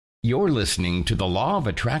You're listening to the Law of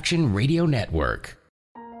Attraction Radio Network.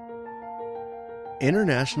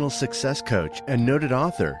 International success coach and noted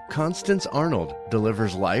author Constance Arnold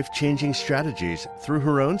delivers life-changing strategies through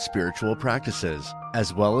her own spiritual practices,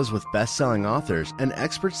 as well as with best-selling authors and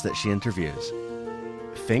experts that she interviews.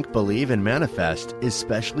 Think, Believe, and Manifest is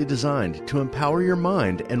specially designed to empower your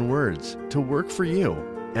mind and words to work for you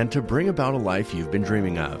and to bring about a life you've been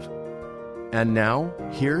dreaming of. And now,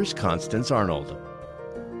 here's Constance Arnold.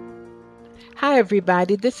 Hi,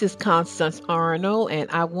 everybody. This is Constance Arnold,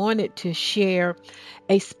 and I wanted to share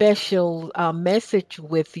a special message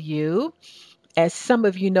with you. As some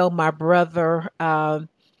of you know, my brother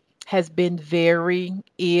has been very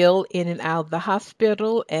ill in and out of the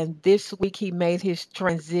hospital, and this week he made his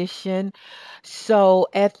transition. So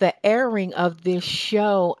at the airing of this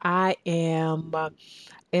show, I am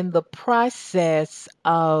in the process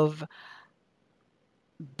of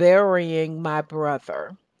burying my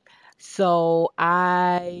brother. So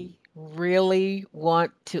I really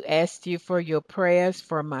want to ask you for your prayers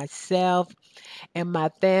for myself and my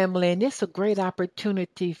family. And it's a great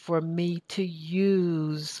opportunity for me to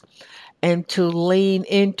use and to lean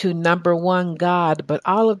into, number one, God, but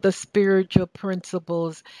all of the spiritual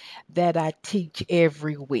principles that I teach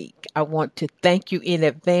every week. I want to thank you in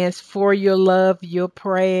advance for your love, your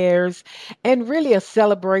prayers, and really a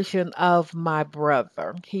celebration of my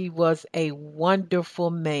brother. He was a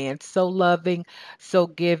wonderful man, so loving, so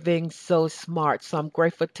giving, so smart. So I'm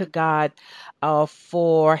grateful to God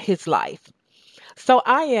for his life. So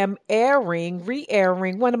I am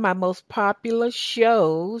re-airing one of my most popular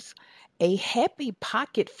shows, A Happy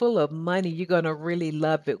Pocket Full of Money. You're going to really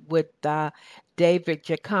love it with David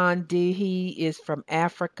Gikandi. He is from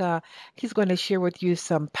Africa. He's going to share with you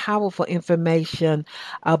some powerful information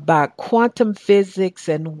about quantum physics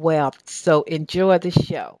and wealth. So enjoy the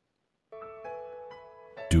show.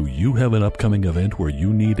 Do you have an upcoming event where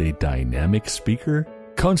you need a dynamic speaker?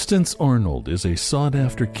 Constance Arnold is a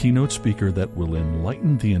sought-after keynote speaker that will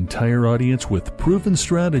enlighten the entire audience with proven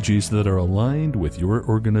strategies that are aligned with your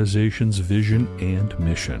organization's vision and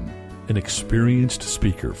mission. An experienced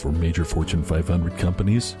speaker for major Fortune 500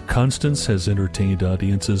 companies, Constance has entertained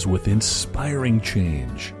audiences with inspiring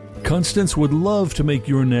change. Constance would love to make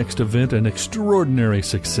your next event an extraordinary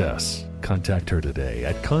success. Contact her today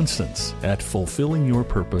at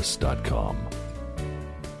constance@fulfillingyourpurpose.com.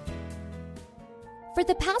 For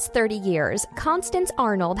the past 30 years, Constance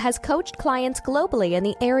Arnold has coached clients globally in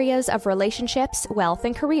the areas of relationships, wealth,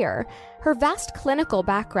 and career. Her vast clinical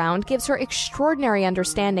background gives her extraordinary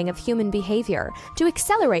understanding of human behavior to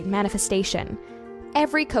accelerate manifestation.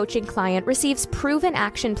 Every coaching client receives proven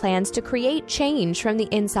action plans to create change from the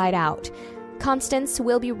inside out. Constance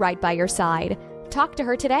will be right by your side. Talk to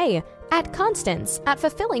her today at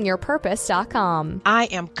Constance@fulfillingyourpurpose.com. I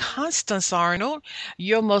am Constance Arnold,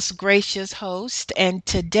 your most gracious host, and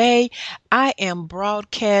today I am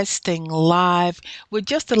broadcasting live with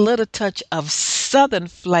just a little touch of Southern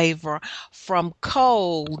flavor from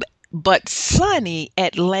cold but sunny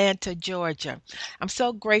Atlanta, Georgia. I'm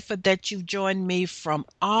so grateful that you've joined me from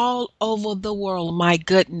all over the world. My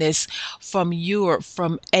goodness, from Europe,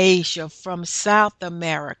 from Asia, from South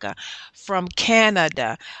America, from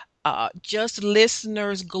Canada, just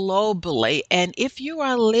listeners globally. And if you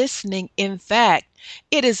are listening, in fact,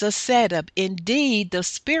 it is a setup. Indeed, the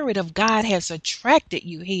Spirit of God has attracted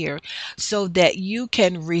you here so that you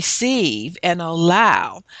can receive and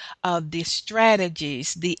allow the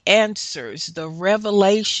strategies, the answers, the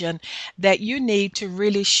revelation that you need to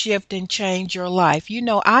really shift and change your life. You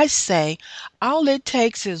know, I say all it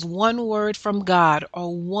takes is one word from God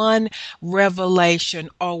or one revelation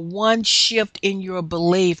or one shift in your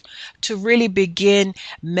belief to really begin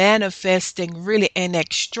manifesting really an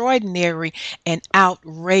extraordinary and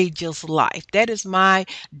outrageous life. That is my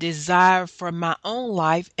desire for my own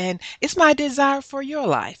life, and it's my desire for your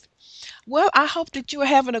life. Well, I hope that you are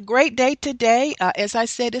having a great day today. As I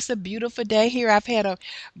said, it's a beautiful day here. I've had a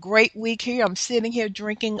great week here. I'm sitting here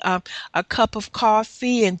drinking a cup of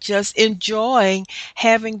coffee and just enjoying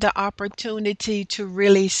having the opportunity to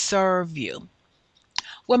really serve you.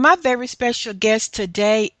 Well, my very special guest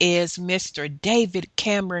today is Mr. David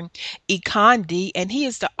Cameron Gikandi, and he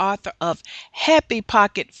is the author of Happy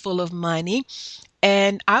Pocket Full of Money.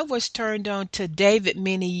 And I was turned on to David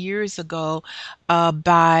many years ago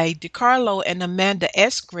by DeCarlo and Amanda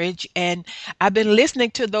Eskridge, and I've been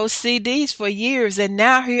listening to those CDs for years, and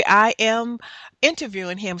now here I am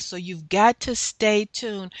interviewing him. So you've got to stay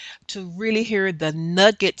tuned to really hear the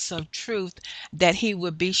nuggets of truth that he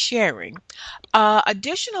will be sharing.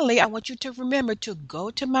 Additionally, I want you to remember to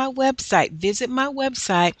go to my website, visit my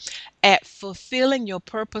website at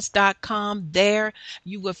fulfillingyourpurpose.com. There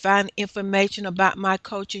you will find information about my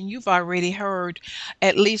coaching. You've already heard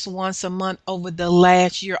at least once a month over the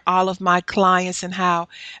last year all of my clients and how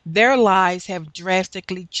their lives have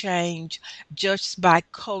drastically changed just by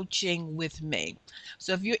coaching with me.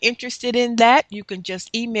 So if you're interested in that, you can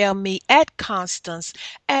just email me at Constance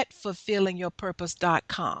at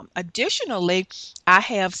fulfillingyourpurpose.com. Additionally, I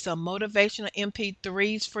have some motivational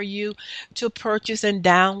MP3s for you to purchase and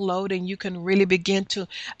download, and you can really begin to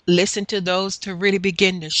listen to those to really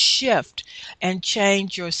begin to shift and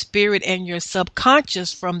change your spirit and your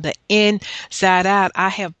subconscious from the inside out. I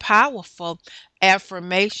have powerful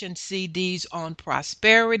affirmation CDs on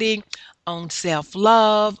prosperity, on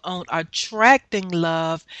self-love, on attracting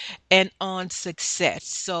love, and on success.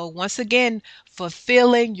 So once again,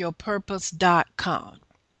 fulfillingyourpurpose.com.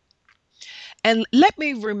 And let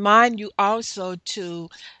me remind you also to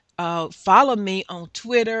follow me on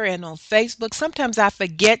Twitter and on Facebook. Sometimes I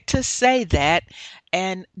forget to say that.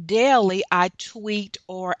 And daily I tweet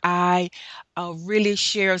or I really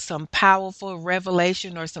share some powerful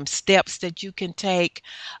revelation or some steps that you can take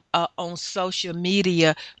on social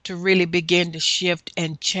media to really begin to shift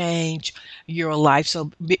and change your life.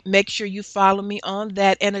 So make sure you follow me on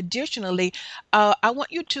that. And additionally, I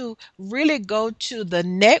want you to really go to the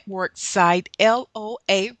network site,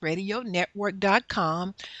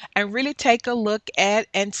 LOARadionetwork.com, and really take a look at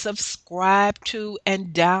and subscribe to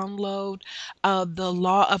and download the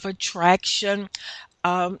Law of Attraction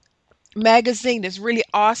magazine. Is really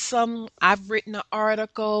awesome. I've written an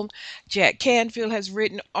article. Jack Canfield has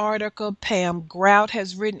written an article. Pam Grout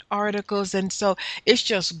has written articles. And so it's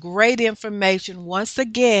just great information. Once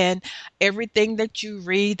again, everything that you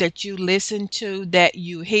read, that you listen to, that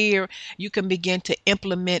you hear, you can begin to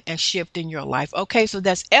implement and shift in your life. Okay, so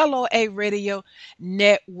that's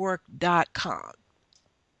LOARadionetwork.com.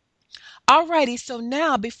 Alrighty, so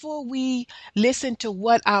now before we listen to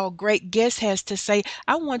what our great guest has to say,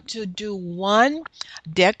 I want to do one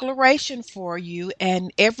declaration for you.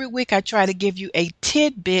 And every week I try to give you a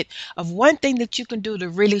tidbit of one thing that you can do to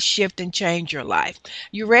really shift and change your life.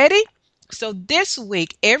 You ready? So this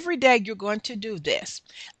week, every day you're going to do this.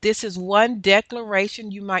 This is one declaration.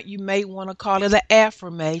 You may want to call it an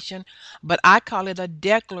affirmation, but I call it a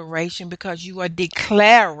declaration because you are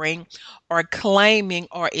declaring or claiming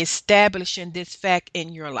or establishing this fact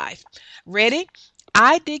in your life. Ready?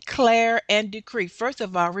 I declare and decree. First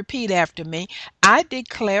of all, repeat after me. I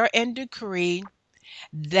declare and decree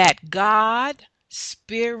that God,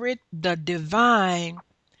 Spirit, the divine,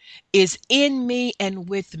 is in me and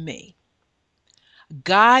with me.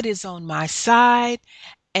 God is on my side,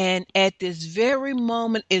 and at this very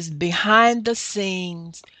moment is behind the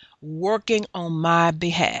scenes working on my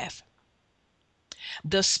behalf.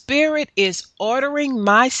 The Spirit is ordering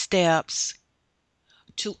my steps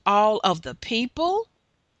to all of the people,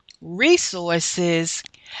 resources,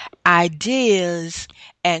 ideas,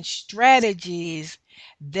 and strategies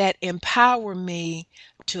that empower me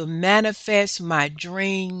to manifest my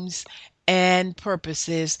dreams and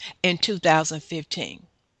purposes in 2015.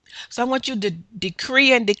 So I want you to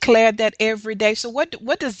decree and declare that every day. So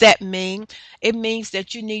what does that mean? It means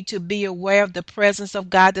that you need to be aware of the presence of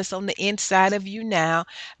God that's on the inside of you now.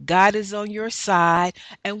 God is on your side.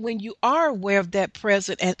 And when you are aware of that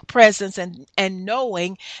presence and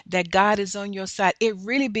knowing that God is on your side, it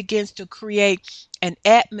really begins to create an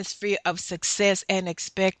atmosphere of success and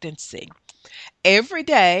expectancy. Every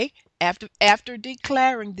day after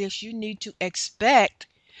declaring this, you need to expect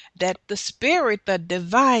that the Spirit, the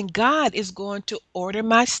divine God, is going to order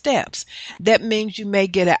my steps. That means you may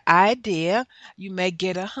get an idea, you may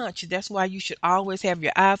get a hunch. That's why you should always have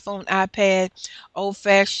your iPhone, iPad,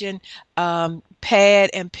 old-fashioned pad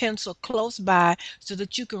and pencil close by so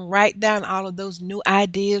that you can write down all of those new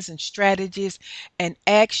ideas and strategies and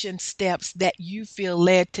action steps that you feel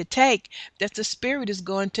led to take, that the Spirit is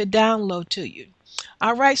going to download to you.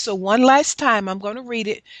 All right, so one last time, I'm going to read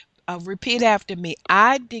it. Repeat after me.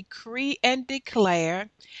 I decree and declare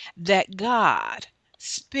that God,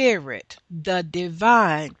 Spirit, the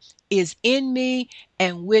divine, is in me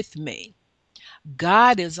and with me.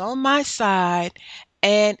 God is on my side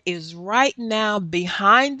and is right now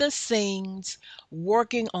behind the scenes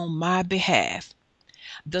working on my behalf.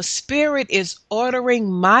 The Spirit is ordering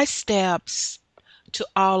my steps to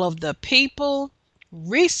all of the people,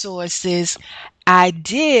 resources,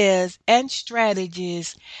 ideas, and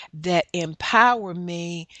strategies that empower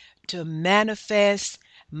me to manifest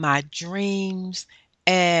my dreams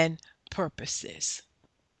and purposes.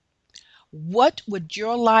 What would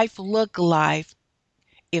your life look like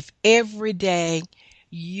if every day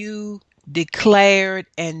you declared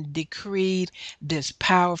and decreed this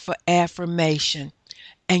powerful affirmation,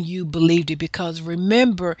 and you believed it, because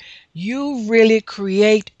remember, you really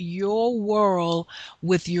create your world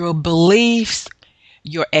with your beliefs,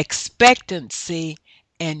 your expectancy,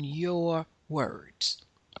 and your words.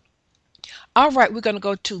 All right, we're going to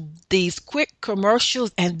go to these quick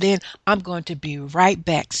commercials and then I'm going to be right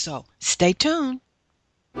back. So stay tuned.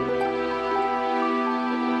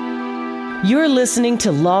 You're listening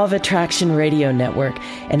to Law of Attraction Radio Network,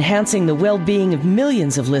 enhancing the well-being of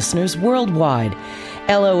millions of listeners worldwide.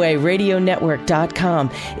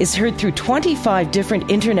 LOARadionetwork.com is heard through 25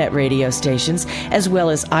 different internet radio stations, as well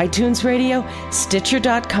as iTunes Radio,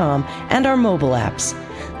 Stitcher.com, and our mobile apps.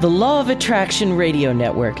 The Law of Attraction Radio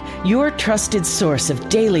Network, your trusted source of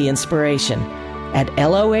daily inspiration, at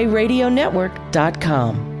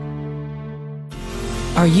LOARadionetwork.com.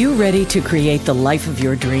 Are you ready to create the life of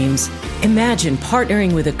your dreams? Imagine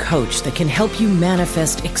partnering with a coach that can help you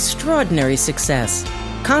manifest extraordinary success.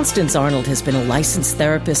 Constance Arnold has been a licensed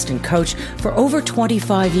therapist and coach for over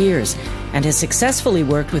 25 years and has successfully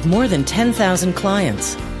worked with more than 10,000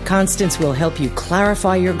 clients. Constance will help you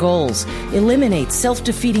clarify your goals, eliminate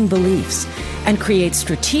self-defeating beliefs, and create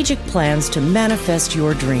strategic plans to manifest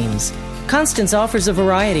your dreams. Constance offers a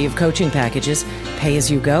variety of coaching packages,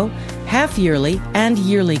 pay-as-you-go, half-yearly, and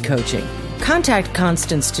yearly coaching. Contact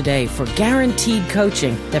Constance today for guaranteed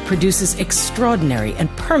coaching that produces extraordinary and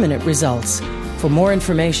permanent results. For more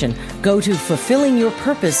information, go to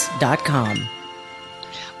fulfillingyourpurpose.com.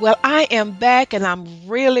 Well, I am back and I'm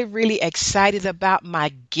really, really excited about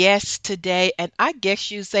my guest today. And I guess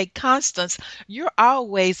you say, Constance, you're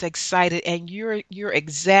always excited, and you're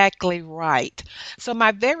exactly right. So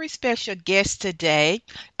my very special guest today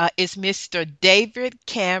is Mr. David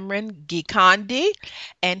Cameron Gikandi,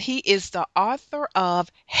 and he is the author of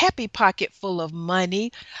Happy Pocket Full of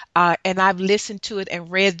Money. And I've listened to it and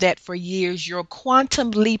read that for years. Your quantum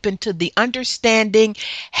leap into the understanding,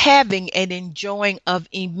 having, and enjoying of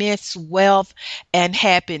immense wealth and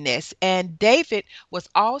happiness. And David was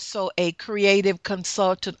also a creative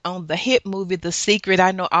consultant on the hit movie The Secret.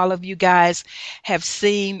 I know all of you guys have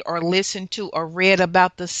seen or listened to or read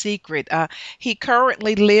about The Secret. He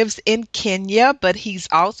currently lives in Kenya, but he's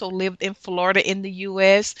also lived in Florida in the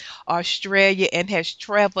U.S., Australia, and has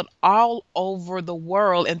traveled all over the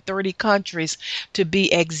world in 30 countries to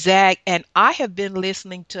be exact. And I have been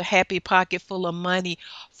listening to Happy Pocket Full of Money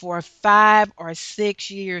for 5 or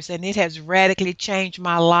 6 years, and it has radically changed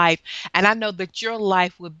my life. And I know that your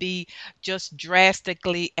life would be just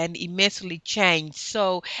drastically and immensely changed.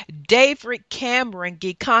 So, David Cameron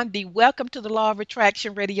Gikandi, welcome to the Law of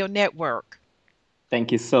Attraction Radio Network.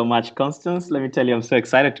 Thank you so much, Constance. Let me tell you, I'm so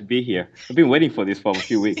excited to be here. I've been waiting for this for a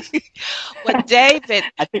few weeks. Well, David,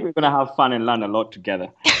 I think we're going to have fun and learn a lot together.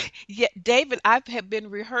 Yeah, David, I have been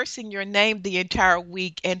rehearsing your name the entire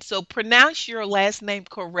week, and so pronounce your last name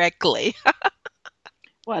correctly.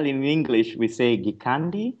 Well, in English, we say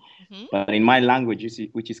Gikandi, but in my language,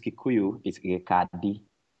 which is Kikuyu, it's Gikandi.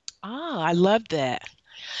 Oh, I love that.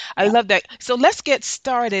 I love that. So let's get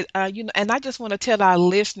started. And I just want to tell our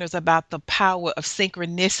listeners about the power of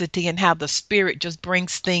synchronicity and how the spirit just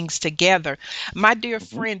brings things together. My dear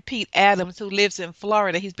friend Pete Adams, who lives in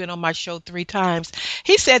Florida, he's been on my show 3 times.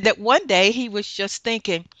 He said that one day he was just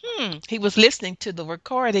thinking, he was listening to the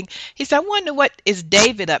recording. He said, I wonder what is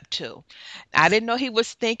David up to? I didn't know he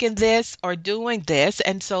was thinking this or doing this.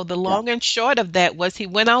 And so the long and short of that was he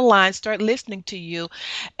went online, started listening to you,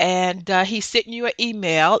 and he sent you an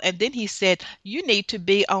email. And then he said, you need to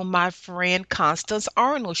be on my friend Constance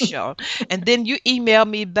Arnold's show. And then you emailed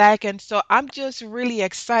me back. And so I'm just really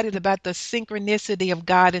excited about the synchronicity of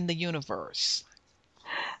God in the universe.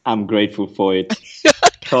 I'm grateful for it.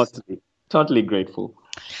 Totally grateful.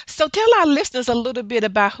 So tell our listeners a little bit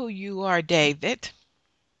about who you are, David.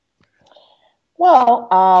 Well,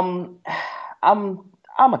 I'm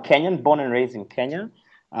a Kenyan, born and raised in Kenya.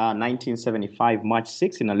 1975, March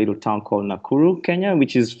 6th, in a little town called Nakuru, Kenya,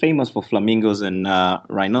 which is famous for flamingos and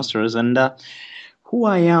rhinoceros. And who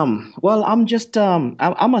I am? Well, I'm just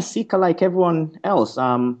I'm a seeker like everyone else.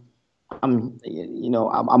 I'm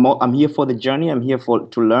here for the journey. I'm here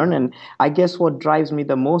to learn. And I guess what drives me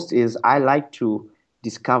the most is I like to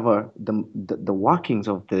discover the workings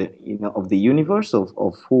of the universe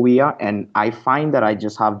of who we are, and I find that I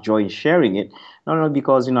just have joy in sharing it. Not only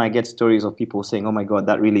because I get stories of people saying, "Oh my God,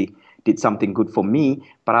 that really did something good for me,"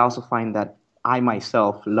 but I also find that I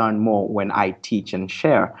myself learn more when I teach and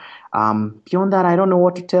share. Beyond that, I don't know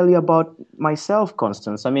what to tell you about myself,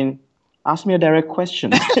 Constance. I mean, ask me a direct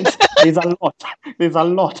question. There's a lot. There's a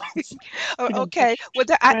lot. Okay. Well,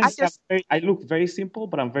 I Friends, just I look very simple,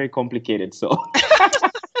 but I'm very complicated. So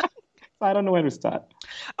I don't know where to start.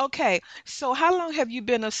 Okay, so how long have you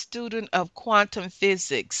been a student of quantum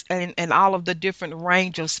physics and all of the different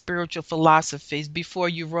range of spiritual philosophies before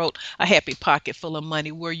you wrote A Happy Pocket Full of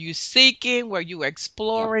Money? Were you seeking? Were you Yeah.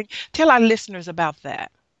 exploring? Tell our listeners about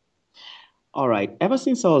that. All right. Ever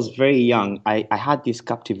since I was very young, I had this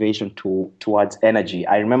captivation towards energy.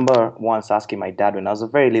 I remember once asking my dad when I was a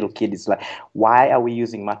very little kid, it's like, why are we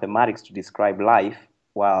using mathematics to describe life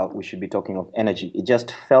while we should be talking of energy? It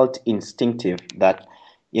just felt instinctive that,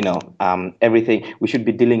 everything, we should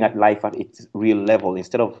be dealing at life at its real level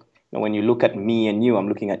instead of, when you look at me and you, I'm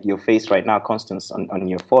looking at your face right now, Constance, on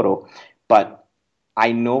your photo. But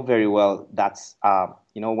I know very well that's,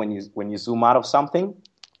 when you zoom out of something,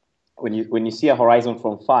 when you see a horizon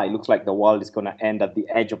from far, it looks like the world is going to end at the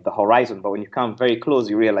edge of the horizon. But when you come very close,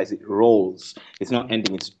 you realize it rolls. It's not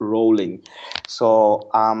ending; it's rolling. So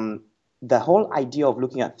the whole idea of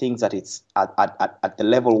looking at things at its at the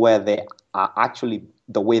level where they are actually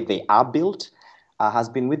the way they are built has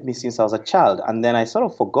been with me since I was a child. And then I sort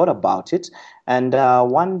of forgot about it. And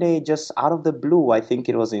one day, just out of the blue, I think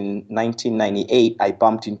it was in 1998, I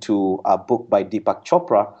bumped into a book by Deepak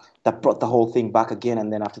Chopra that brought the whole thing back again.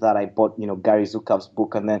 And then after that, I bought, Gary Zukav's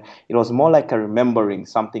book. And then it was more like a remembering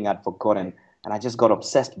something I'd forgotten. And I just got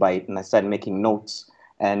obsessed by it and I started making notes.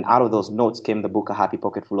 And out of those notes came the book, A Happy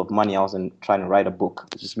Pocket Full of Money. I wasn't trying to write a book, I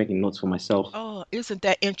was just making notes for myself. Oh, isn't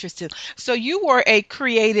that interesting? So you were a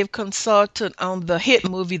creative consultant on the hit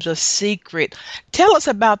movie The Secret. Tell us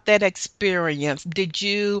about that experience. Did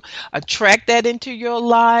you attract that into your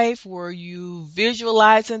life? Were you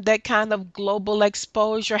visualizing that kind of global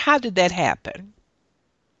exposure? How did that happen?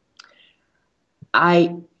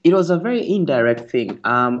 It was a very indirect thing.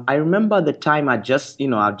 I remember the time I just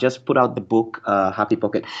put out the book, Happy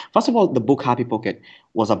Pocket. First of all, the book Happy Pocket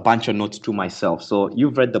was a bunch of notes to myself. So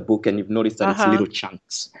you've read the book and you've noticed that it's Uh-huh. little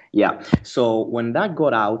chunks. Yeah. So when that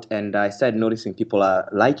got out and I started noticing people are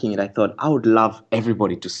liking it, I thought I would love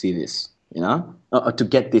everybody to see this, to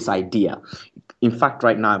get this idea. In fact,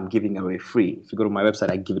 right now I'm giving away free. If you go to my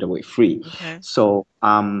website, I give it away free. Okay. So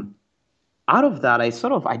out of that,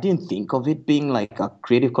 I didn't think of it being like a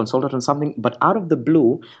creative consultant or something, but out of the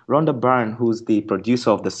blue, Rhonda Byrne, who's the producer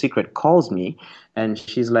of The Secret, calls me and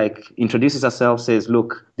she's like, introduces herself, says,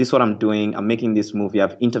 look, this is what I'm doing. I'm making this movie.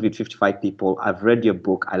 I've interviewed 55 people. I've read your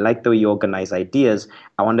book. I like the way you organize ideas.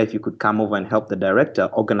 I wonder if you could come over and help the director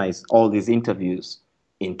organize all these interviews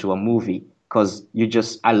into a movie. Because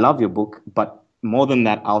I love your book, but more than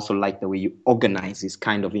that, I also like the way you organize this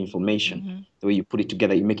kind of information, Mm-hmm. the way you put it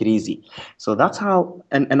together, you make it easy. So that's how,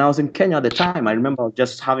 and I was in Kenya at the time. I remember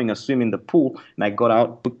just having a swim in the pool and I got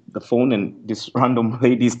out, took the phone, and this random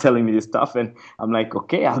lady is telling me this stuff. And I'm like,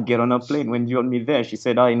 okay, I'll get on a plane. When do you want me there? She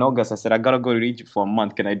said, oh, in August. I said, I got to go to Egypt for a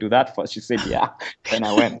month. Can I do that first? She said, yeah. Then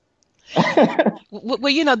I went.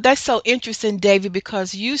 Well, that's so interesting, David,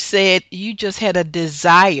 because you said you just had a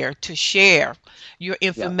desire to share your Yeah.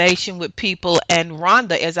 information with people, and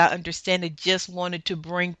Rhonda, as I understand it, just wanted to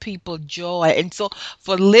bring people joy. And so,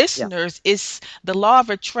 for Yeah. listeners, it's the law of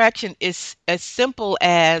attraction is as simple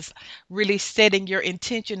as really setting your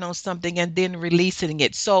intention on something and then releasing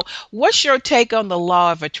it. So, what's your take on the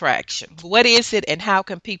law of attraction? What is it, and how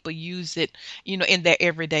can people use it, in their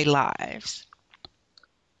everyday lives?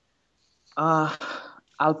 Uh,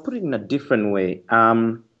 I'll put it in a different way.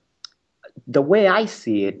 The way I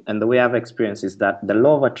see it and the way I've experienced is that the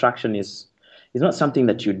law of attraction is not something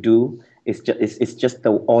that you do. It's just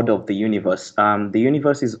the order of the universe. The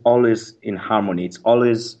universe is always in harmony. It's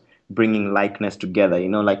always bringing likeness together.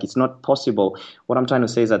 Like it's not possible. What I'm trying to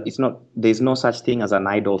say is that there's no such thing as an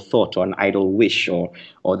idle thought or an idle wish, or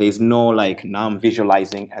there's no like now I'm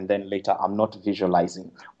visualizing and then later I'm not visualizing,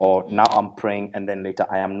 or now I'm praying and then later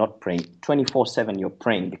I am not praying. 24/7 you're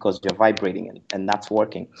praying because you're vibrating, and that's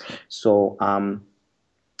working. So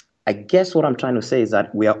I guess what I'm trying to say is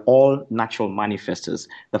that we are all natural manifestors.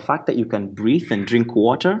 The fact that you can breathe and drink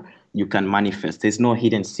water, you can manifest. There's no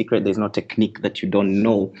hidden secret. There's no technique that you don't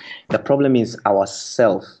know. The problem is our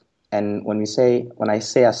self. And when I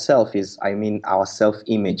say ourself is, I mean our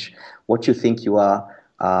self-image. What you think you are,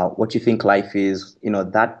 what you think life is,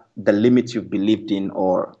 that the limits you've believed in,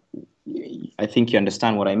 or I think you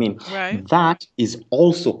understand what I mean. Right. That is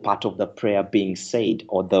also part of the prayer being said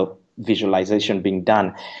or the visualization being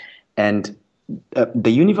done. And the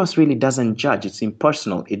universe really doesn't judge. It's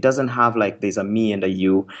impersonal. It doesn't have like there's a me and a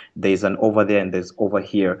you, there's an over there and there's over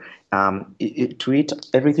here. To it,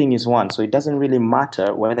 everything is one. So it doesn't really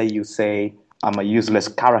matter whether you say I'm a useless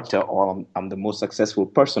character or I'm the most successful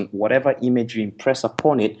person, whatever image you impress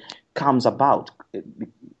upon it comes about.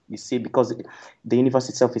 You see, because the universe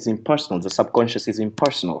itself is impersonal, the subconscious is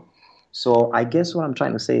impersonal. So I guess what I'm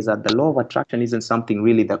trying to say is that the law of attraction isn't something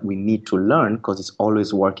really that we need to learn because it's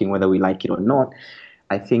always working whether we like it or not.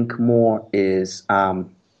 I think more is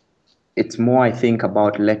it's more, I think,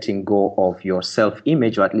 about letting go of your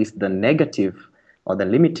self-image, or at least the negative or the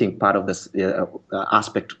limiting part of this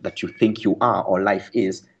aspect that you think you are or life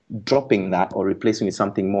is, dropping that or replacing with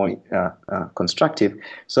something more constructive,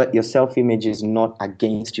 so that your self-image is not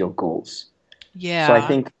against your goals. So I Yeah.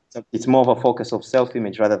 think it's more of a focus of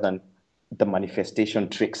self-image rather than the manifestation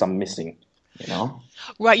tricks I'm missing, you know?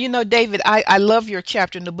 Right. David, I love your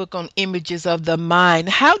chapter in the book on images of the mind.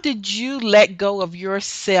 How did you let go of your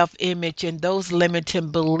self image and those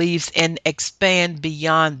limiting beliefs and expand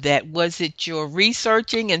beyond that? Was it your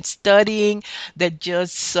researching and studying that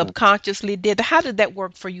just subconsciously did? How did that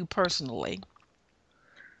work for you personally?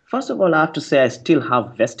 First of all, I have to say I still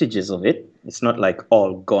have vestiges of it. It's not like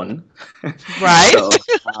all gone. Right. So,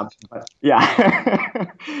 but yeah,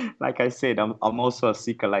 like I said, I'm also a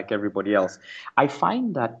seeker like everybody else. I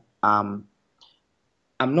find that I'm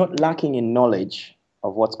not lacking in knowledge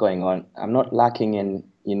of what's going on. I'm not lacking in,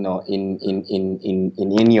 in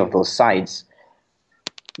any of those sides.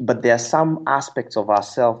 But there are some aspects of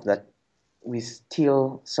ourselves that we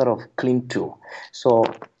still sort of cling to. So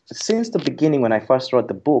since the beginning, when I first wrote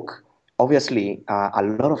the book, obviously a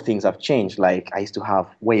lot of things have changed. Like I used to have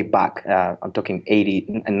way back, I'm talking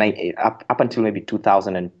 80 and 90, up until maybe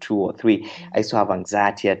 2002 or three, I used to have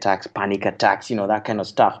anxiety attacks, panic attacks, that kind of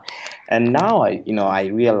stuff. And now I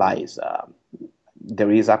realize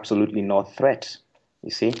there is absolutely no threat,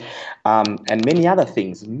 you see. And many other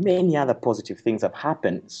things, many other positive things have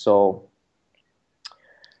happened. So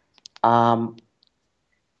um,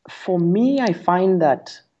 for me, I find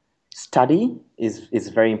that study is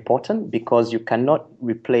very important because you cannot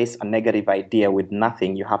replace a negative idea with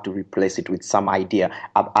nothing. You have to replace it with some idea.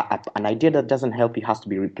 An idea that doesn't help you has to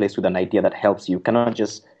be replaced with an idea that helps you. You cannot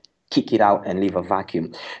just kick it out and leave a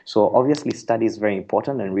vacuum. So obviously study is very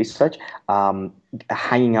important and research.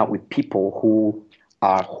 Hanging out with people who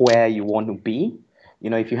are where you want to be.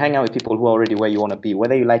 If you hang out with people who are already where you want to be,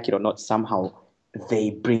 whether you like it or not, somehow they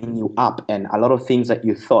bring you up. And a lot of things that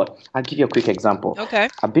you thought, I'll give you a quick example. Okay.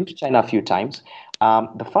 I've been to China a few times.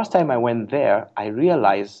 The first time I went there, I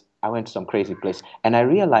realized I went to some crazy place, and I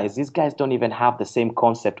realized these guys don't even have the same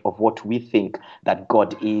concept of what we think that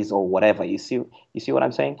God is or whatever. You see what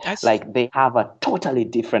I'm saying? Like they have a totally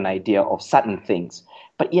different idea of certain things,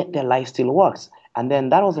 but yet their life still works. And then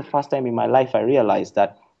that was the first time in my life I realized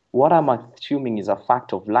that what I'm assuming is a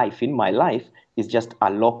fact of life in my life is just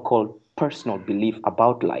a local personal belief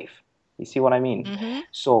about life. You see what I mean? Mm-hmm.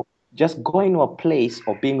 So just going to a place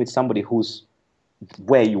or being with somebody who's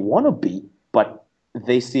where you want to be, but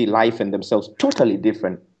they see life and themselves totally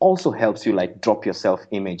different, also helps you like drop your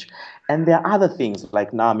self-image. And there are other things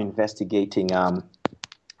like now I'm investigating uh,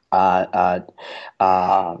 uh,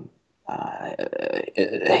 uh,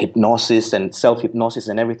 hypnosis and self-hypnosis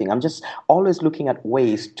and everything. I'm just always looking at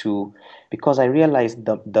ways to, because I realize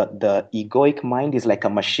the egoic mind is like a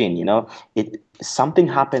machine, something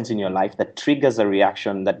happens in your life that triggers a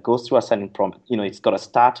reaction that goes through a certain prompt. It's got to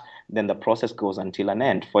start, then the process goes until an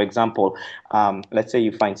end. For example, let's say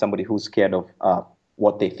you find somebody who's scared of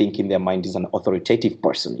what they think in their mind is an authoritative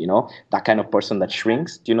person, that kind of person that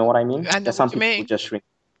shrinks. Do you know what I mean? I know There's some what you people who mean. just shrink.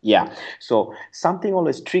 Yeah. So something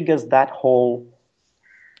always triggers that whole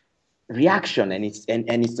reaction, and it's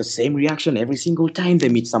the same reaction every single time they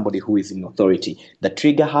meet somebody who is in authority. The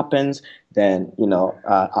trigger happens, then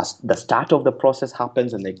as the start of the process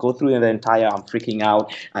happens, and they go through the entire, I'm freaking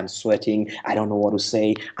out, I'm sweating, I don't know what to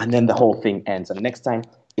say, and then the whole thing ends. And next time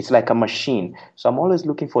it's like a machine. So I'm always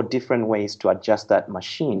looking for different ways to adjust that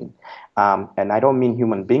machine. And I don't mean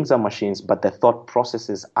human beings are machines, but the thought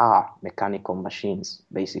processes are mechanical machines,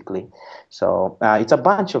 basically. So it's a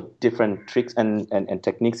bunch of different tricks and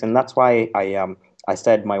techniques. And that's why I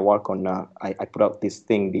started my work on, I put out this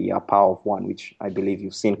thing, the Power of One, which I believe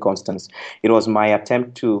you've seen, Constance. It was my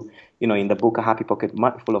attempt to, in the book, A Happy Pocket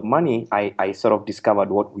Full of Money, I sort of discovered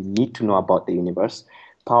what we need to know about the universe.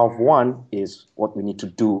 Power of One is what we need to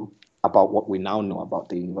do about what we now know about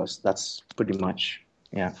the universe. That's pretty much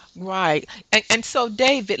Yeah. Right. And so,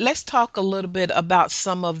 David, let's talk a little bit about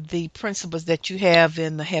some of the principles that you have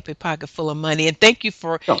in the Happy Pocket Full of Money. And thank you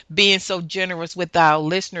for Sure. being so generous with our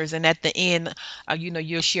listeners. And at the end,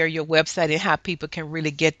 you'll share your website and how people can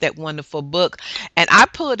really get that wonderful book. And I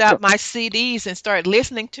pulled out Sure. my CDs and started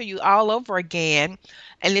listening to you all over again.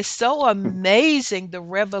 And it's so amazing the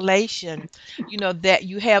revelation, that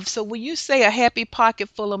you have. So when you say a happy pocket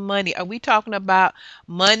full of money, are we talking about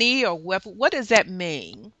money or wealth? What does that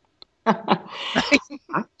mean?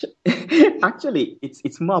 Actually,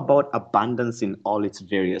 it's more about abundance in all its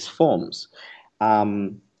various forms.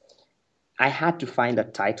 Um, I had to find a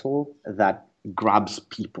title that grabs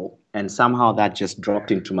people, and somehow that just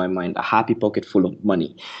dropped into my mind, A Happy Pocket Full of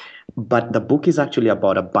Money. But the book is actually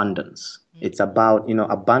about abundance. It's about,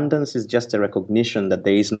 abundance is just a recognition that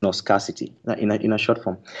there is no scarcity in a short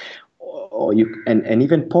form. Or and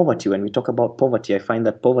even poverty. When we talk about poverty, I find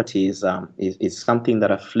that poverty is something that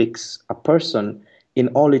afflicts a person in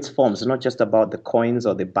all its forms. It's not just about the coins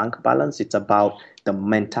or the bank balance. It's about the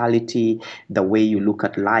mentality, the way you look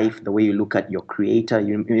at life, the way you look at your creator.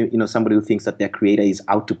 Somebody who thinks that their creator is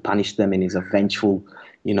out to punish them and is a vengeful,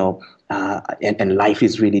 and life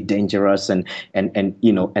is really dangerous, and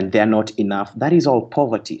they're not enough. That is all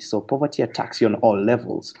poverty. So poverty attacks you on all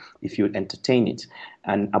levels if you entertain it.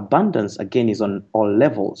 And abundance, again, is on all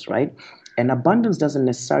levels, right? And abundance doesn't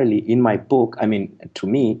necessarily, in my book, I mean, to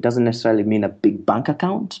me, doesn't necessarily mean a big bank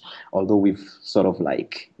account, although we've sort of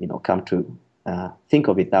come to think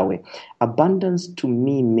of it that way. Abundance to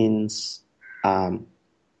me means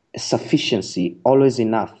sufficiency, always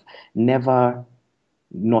enough, never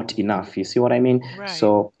not enough. You see what I mean? Right.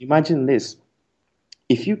 So imagine this.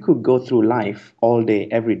 If you could go through life all day,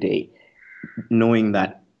 every day, knowing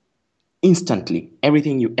that instantly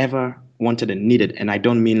everything you ever wanted and needed, and I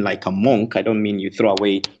don't mean like a monk, I don't mean you throw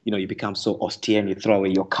away, you become so austere and you throw away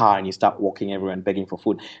your car and you start walking everywhere and begging for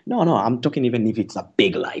food. No, I'm talking even if it's a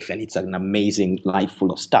big life and it's an amazing life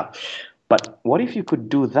full of stuff. But what if you could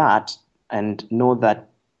do that and know that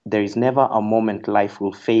there is never a moment life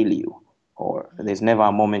will fail you, or there's never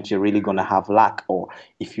a moment you're really going to have lack, or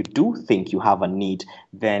if you do think you have a need,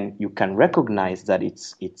 then you can recognize that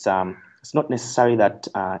it's not necessarily that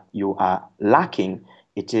you are lacking.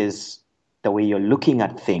 It is the way you're looking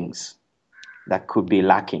at things that could be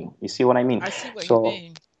lacking. You see what I mean? I see what you So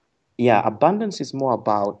mean. yeah, abundance is more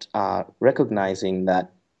about recognizing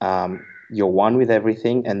that you're one with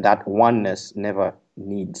everything, and that oneness never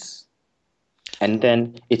needs. And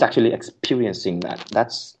then it's actually experiencing that.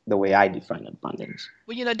 That's the way I define abundance.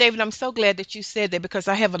 Well, David, I'm so glad that you said that because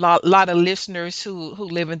I have a lot of listeners who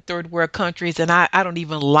live in third world countries, and I don't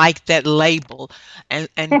even like that label. And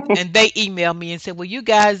they email me and say, well, you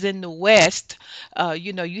guys in the West,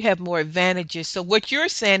 you have more advantages. So what you're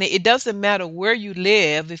saying, it doesn't matter where you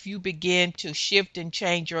live, if you begin to shift and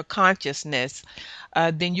change your consciousness,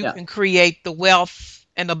 then you Yeah. can create the wealth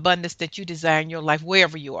and abundance that you desire in your life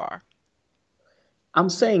wherever you are. I'm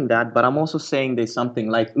saying that, but I'm also saying there's something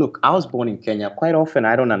like, look, I was born in Kenya. Quite often,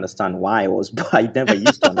 I don't understand why I was. I never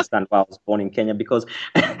used to understand why I was born in Kenya because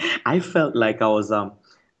I felt like I was an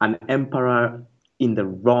emperor in the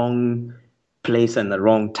wrong place and the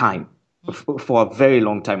wrong time for a very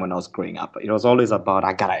long time when I was growing up. It was always about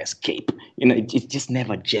I gotta escape. It just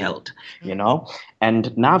never gelled.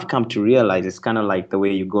 And now I've come to realize it's kind of like the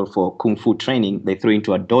way you go for kung fu training. They throw you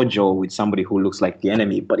into a dojo with somebody who looks like the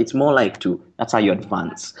enemy, but it's more like that's how you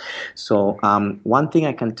advance. So one thing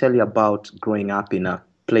I can tell you about growing up in a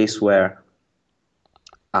place where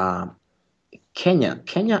Kenya,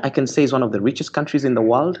 I can say is one of the richest countries in the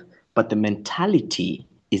world, but the mentality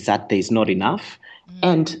is that there is not enough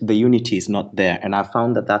and the unity is not there. And I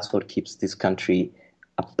found that that's what keeps this country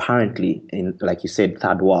apparently in, like you said,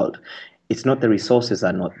 third world. It's not the resources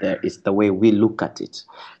are not there, it's the way we look at it.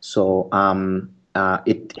 So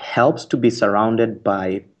it helps to be surrounded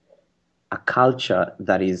by a culture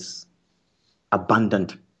that is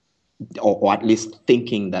abundant, or at least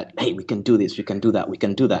thinking that, hey, we can do this, we can do that, we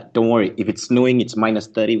can do that. Don't worry, if it's snowing, it's minus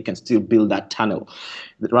 30, we can still build that tunnel.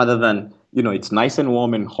 Rather than, it's nice and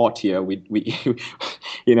warm and hot here. We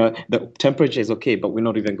the temperature is okay, but we're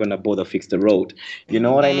not even going to bother fix the road. You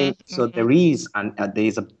know what I mean? So there is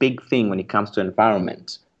a big thing when it comes to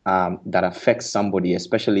environment that affects somebody,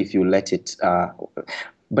 especially if you let it.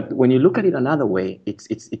 But when you look at it another way,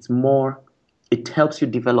 it's more. It helps you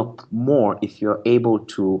develop more if you're able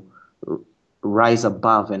to rise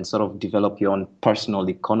above and sort of develop your own personal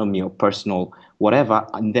economy or personal whatever,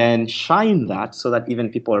 and then shine that so that even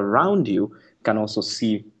people around you can also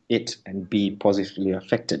see it and be positively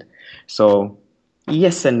affected. So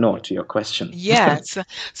Yes and no to your question. Yes.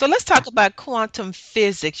 So let's talk about quantum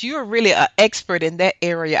physics. You're really an expert in that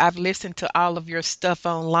area. I've listened to all of your stuff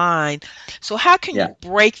online. So how can you Yeah.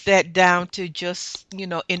 break that down to just,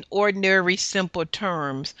 in ordinary, simple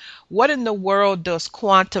terms? What in the world does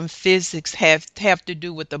quantum physics have to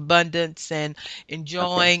do with abundance and Okay.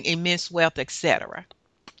 enjoying immense wealth, etc.?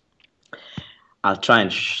 I'll try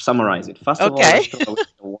and summarize it. First of all, Okay. let's throw away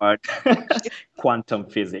the word quantum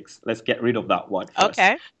physics. Let's get rid of that word first.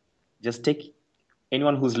 Okay. Just take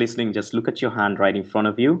anyone who's listening, just look at your hand right in front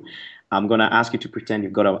of you. I'm going to ask you to pretend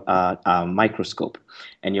you've got a microscope,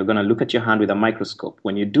 and you're going to look at your hand with a microscope.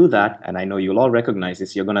 When you do that, and I know you'll all recognize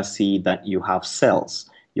this, you're going to see that you have cells.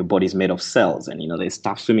 Your body's made of cells, and there's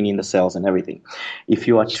stuff swimming in the cells and everything. If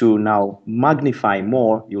you are to now magnify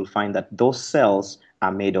more, you'll find that those cells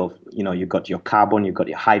are made of, you've got your carbon, you've got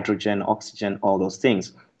your hydrogen, oxygen, all those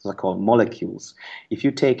things. Those are called molecules. If you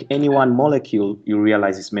take any one molecule, you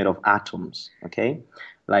realize it's made of atoms, okay?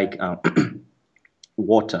 Like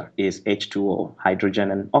water is H2O, hydrogen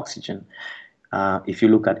and oxygen. If you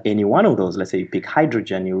look at any one of those, let's say you pick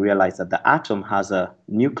hydrogen, you realize that the atom has a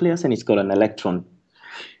nucleus and it's got an electron.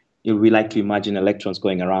 We like to imagine electrons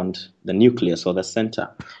going around the nucleus or the center.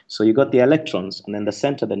 So you got the electrons, and then the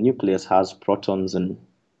center, the nucleus, has protons and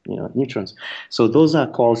neutrons. So those are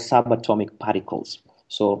called subatomic particles.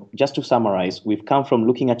 So just to summarize, we've come from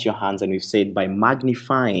looking at your hands, and we've said by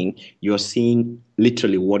magnifying, you're seeing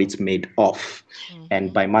literally what it's made of. Mm-hmm.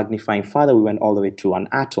 And by magnifying further, we went all the way to an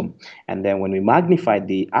atom. And then when we magnified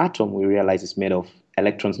the atom, we realized it's made of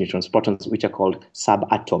electrons, neutrons, protons, which are called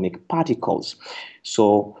subatomic particles.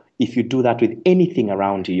 So if you do that with anything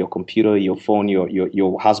around you, your computer, your phone,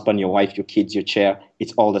 your husband, your wife, your kids, your chair,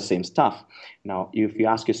 it's all the same stuff. Now, if you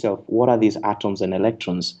ask yourself, what are these atoms and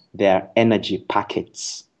electrons? They're energy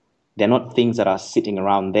packets. They're not things that are sitting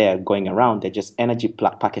around there, going around. They're just energy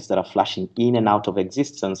packets that are flashing in and out of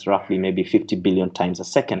existence, roughly maybe 50 billion times a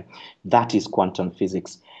second. That is quantum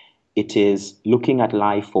physics. It is looking at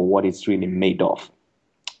life for what it's really made of.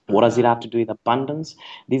 What does it have to do with abundance?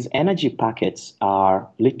 These energy packets are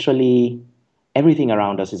literally everything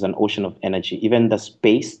around us is an ocean of energy. Even the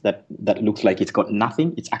space that looks like it's got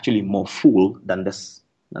nothing, it's actually more full than this.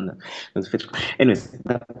 Anyways,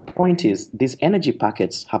 the point is these energy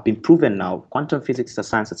packets have been proven now. Quantum physics is a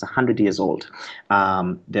science that's 100 years old.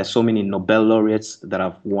 There are so many Nobel laureates that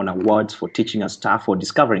have won awards for teaching us stuff or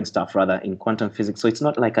discovering stuff rather in quantum physics. So it's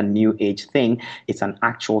not like a new age thing. It's an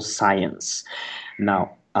actual science.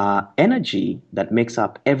 Now, energy that makes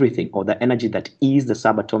up everything, or the energy that is the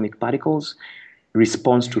subatomic particles,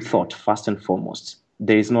 responds to thought first and foremost.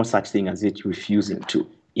 There is no such thing as it refusing to.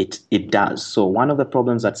 It does. So one of the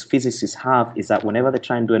problems that physicists have is that whenever they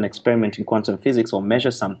try and do an experiment in quantum physics or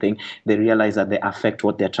measure something, they realize that they affect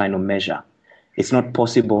what they're trying to measure. It's not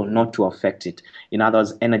possible not to affect it. In other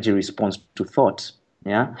words, energy responds to thought.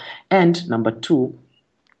 Yeah. And number two,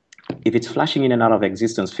 if it's flashing in and out of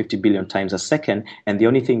existence 50 billion times a second, and the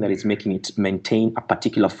only thing that is making it maintain a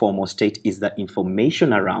particular form or state is the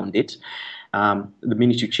information around it, the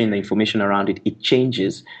minute you change the information around it, it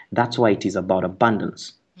changes. That's why it is about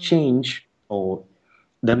abundance. Change, or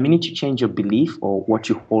the minute you change your belief or what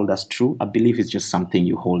you hold as true, a belief is just something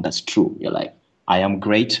you hold as true. You're like, I am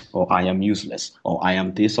great, or I am useless, or I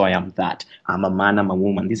am this, or I am that. I'm a man, I'm a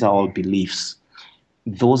woman. These are all beliefs.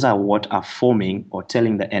 Those are what are forming or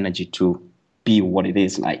telling the energy to be what it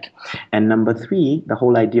is like. And number three, the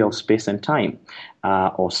whole idea of space and time,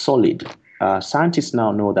 or solid. Scientists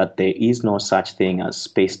now know that there is no such thing as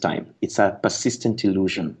space-time. It's a persistent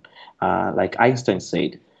illusion. Like Einstein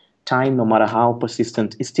said, time, no matter how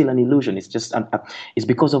persistent, is still an illusion. It's just it's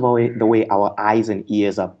because of the way our eyes and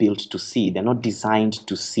ears are built to see. They're not designed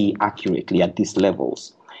to see accurately at these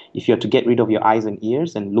levels. If you're to get rid of your eyes and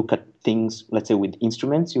ears and look at things, let's say with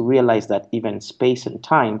instruments, you realize that even space and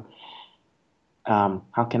time,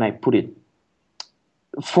 how can I put it?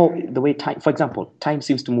 For the way time, for example, time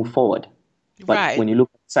seems to move forward. But when you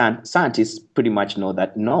look at scientists pretty much know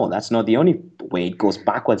that, no, that's not the only way. It goes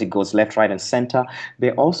backwards, it goes left, right, and center.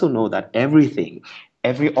 They also know that everything,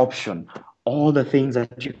 every option, all the things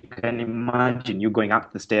that you can imagine, you going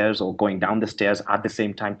up the stairs or going down the stairs at the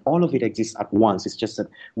same time, all of it exists at once. It's just that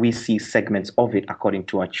we see segments of it according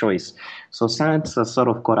to our choice. So science has sort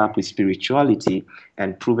of caught up with spirituality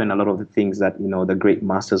and proven a lot of the things that, the great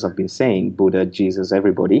masters have been saying, Buddha, Jesus,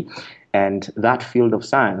 everybody. And that field of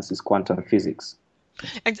science is quantum physics.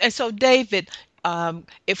 And so, David,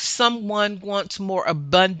 if someone wants more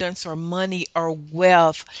abundance or money or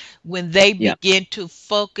wealth, when they Yeah. begin to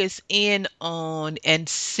focus in on and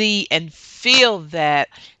see and feel that,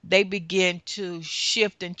 they begin to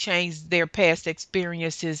shift and change their past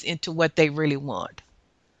experiences into what they really want.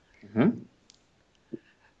 Mhm.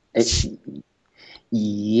 Eh,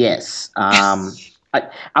 yes.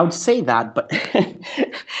 I would say that, but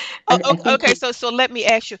Oh, I think okay. So let me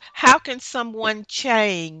ask you, how can someone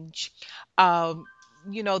change, um,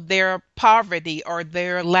 their poverty or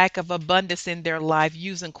their lack of abundance in their life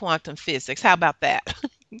using quantum physics? How about that?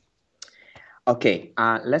 okay.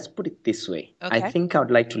 Let's put it this way. I Okay. think I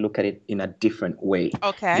would like to look at it in a different way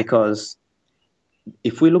Okay. because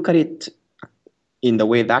if we look at it in the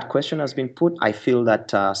way that question has been put, I feel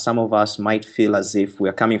that some of us might feel as if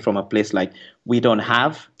we're coming from a place like we don't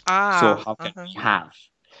have, so Ah, how can uh-huh. we have?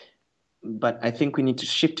 But I think we need to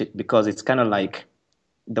shift it because it's kind of like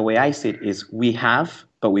the way I see it is we have,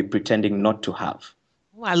 but we're pretending not to have.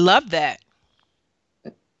 Oh, I love that.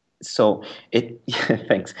 So it,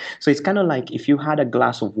 thanks. So it's kind of like if you had a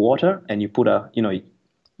glass of water and you put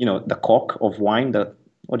the cork of wine, the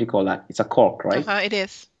what do you call that? It's a cork, right? Uh-huh, it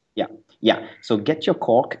is. Yeah, yeah. So get your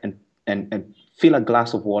cork and fill a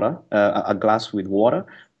glass of water, a glass with water.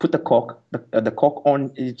 Put the cork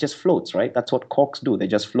on. It just floats, right? That's what corks do. They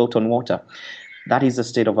just float on water. That is a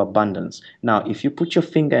state of abundance. Now, if you put your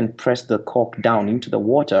finger and press the cork down into the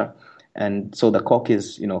water, and so the cork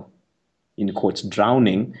is, in quotes,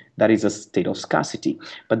 drowning, that is a state of scarcity.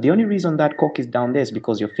 But the only reason that cork is down there is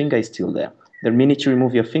because your finger is still there. The minute you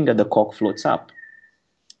remove your finger, the cork floats up.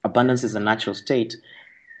 Abundance is a natural state.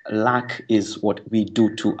 Lack is what we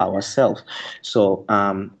do to ourselves. So,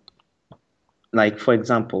 like for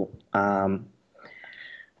example,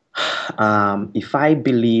 if I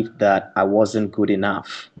believe that I wasn't good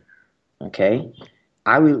enough, okay,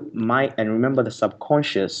 and remember the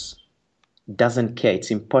subconscious doesn't care. It's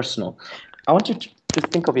impersonal. I want you to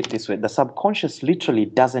think of it this way: the subconscious literally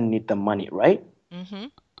doesn't need the money, right? Mm-hmm.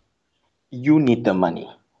 You need the money.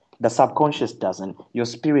 The subconscious doesn't. Your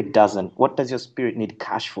spirit doesn't. What does your spirit need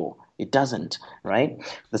cash for? It doesn't, right?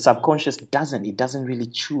 The subconscious doesn't. It doesn't really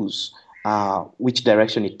choose which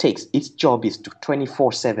direction it takes. Its job is to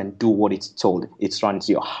 24/7 do what it's told. It runs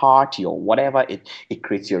your heart, your whatever. It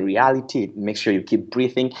creates your reality. It makes sure you keep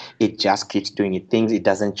breathing. It just keeps doing it. Things it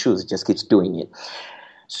doesn't choose. It just keeps doing it.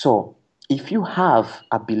 So if you have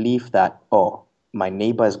a belief that, oh, my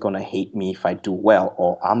neighbor is going to hate me if I do well,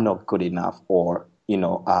 or I'm not good enough, or,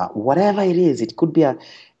 whatever it is, it could be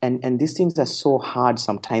and these things are so hard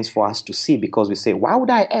sometimes for us to see because we say, why would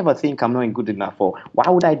I ever think I'm not good enough? Or why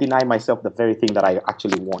would I deny myself the very thing that I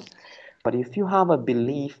actually want? But if you have a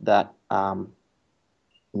belief that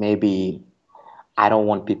maybe I don't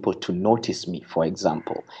want people to notice me, for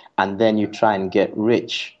example, and then you try and get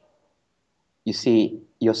rich, you see,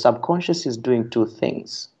 your subconscious is doing two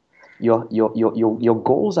things. Your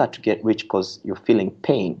goals are to get rich because you're feeling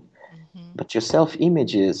pain, Mm-hmm. but your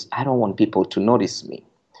self-image is, I don't want people to notice me.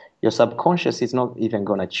 Your subconscious is not even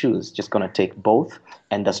going to choose, just going to take both.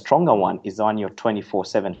 And the stronger one is the one you're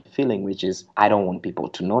 24/7 feeling, which is, I don't want people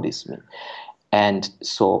to notice me. And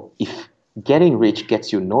so if getting rich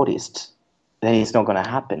gets you noticed, then it's not going to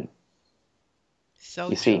happen. So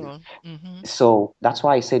You see? true. Mm-hmm. So that's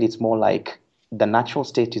why I said it's more like the natural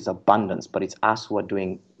state is abundance, but it's us who are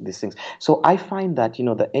doing these things. So I find that,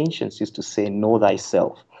 the ancients used to say, know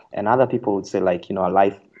thyself. And other people would say, like, a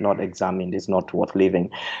life not examined is not worth living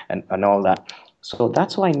and all that. So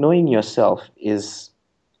that's why knowing yourself is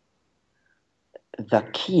the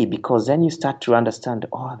key, because then you start to understand,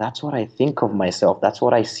 oh, that's what I think of myself. That's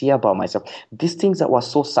what I see about myself. These things that were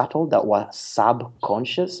so subtle, that were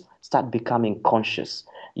subconscious, start becoming conscious.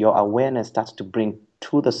 Your awareness starts to bring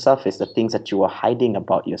to the surface the things that you were hiding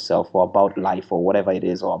about yourself or about life or whatever it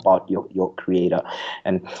is, or about your creator.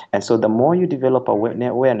 And so the more you develop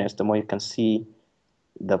awareness, the more you can see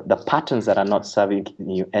the patterns that are not serving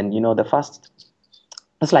you. And the first,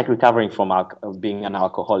 it's like recovering from being an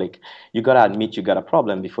alcoholic. You got to admit you got a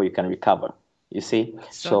problem before you can recover. You see?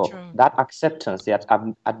 So So true. that acceptance, that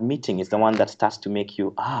admitting, is the one that starts to make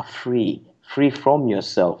you free from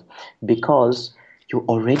yourself, because you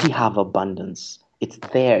already have abundance. It's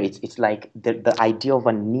there. It's like the idea of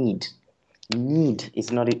a need. Need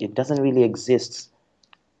is not, it doesn't really exist.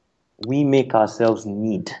 We make ourselves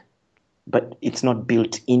need, but it's not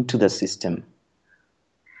built into the system.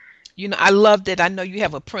 I love that. I know you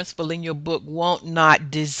have a principle in your book: want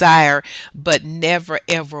not, desire, but never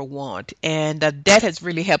ever want. And that has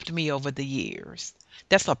really helped me over the years.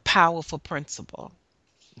 That's a powerful principle.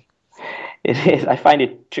 It is. I find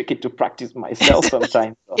it tricky to practice myself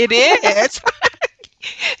sometimes. So. It is.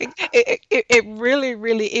 It really,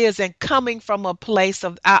 really is. And coming from a place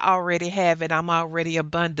of, I already have it, I'm already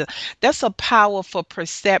abundant. That's a powerful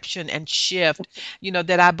perception and shift,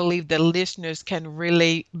 that I believe the listeners can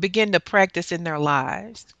really begin to practice in their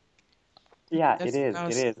lives. Yeah, it That's is. It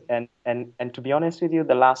awesome. is. And to be honest with you,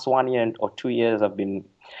 the last 1 year or 2 years have been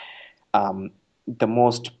um, the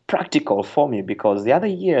most practical for me, because the other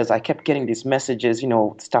years I kept getting these messages,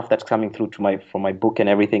 stuff that's coming through to my from my book and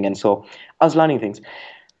everything, and so I was learning things.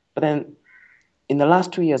 But then in the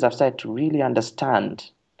last 2 years, I've started to really understand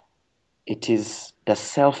it is the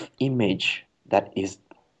self-image that is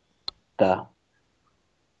the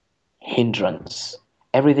hindrance.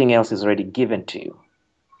 Everything else is already given to you.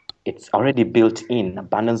 It's already built in,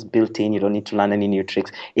 abundance built in. You don't need to learn any new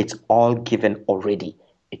tricks. It's all given already.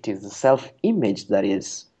 It is the self-image that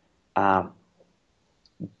is um,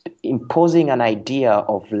 imposing an idea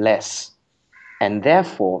of less, and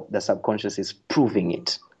therefore the subconscious is proving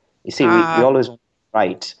it. You see, we Ah, always want to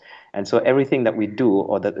write, and so everything that we do,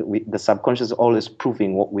 or the subconscious is always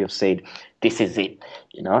proving what we have said. This is it,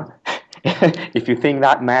 you know. If you think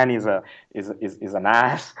that man is an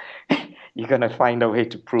ass, you're gonna find a way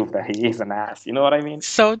to prove that he is an ass. You know what I mean?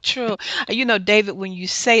 so true. David, when you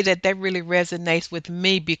say that, that really resonates with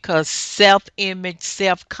me because self-image,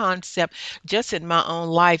 self-concept, just in my own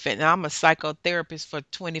life, and I'm a psychotherapist for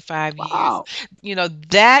 25 years. Wow.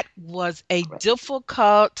 That was a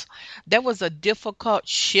difficult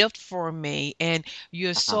shift for me. And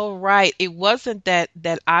you're Uh-huh. so right. It wasn't that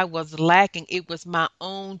I was lacking. It was my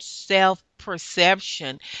own self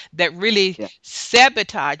perception that really Yeah.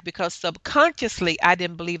 sabotaged, because subconsciously I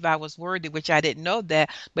didn't believe I was worthy, which I didn't know that.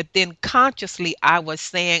 But then consciously I was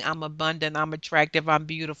saying I'm abundant, I'm attractive, I'm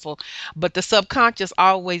beautiful. But the subconscious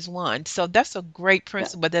always won. So that's a great Yeah.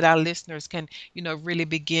 principle that our listeners can, really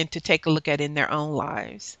begin to take a look at in their own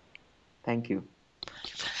lives. Thank you.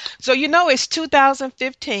 So, it's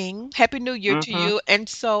 2015. Happy New Year to Mm-hmm. you. And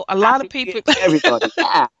so a lot of Happy New Year people to everybody.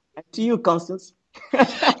 Yeah. And to you, Constance.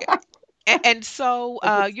 And so, A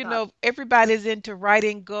good start. everybody's into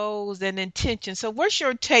writing goals and intentions. So, what's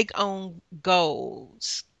your take on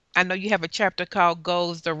goals? I know you have a chapter called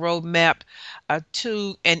Goals, the Roadmap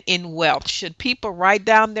to and in Wealth. Should people write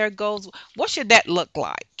down their goals? What should that look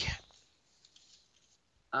like?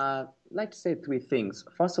 I'd like to say three things.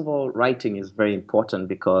 First of all, writing is very important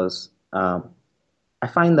because I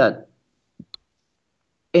find that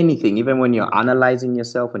anything, even when you're analyzing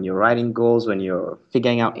yourself, when you're writing goals, when you're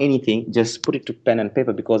figuring out anything, just put it to pen and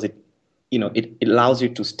paper, because it allows you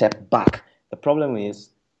to step back. The problem is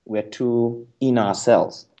we're too in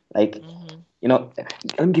ourselves. Like, Hmm.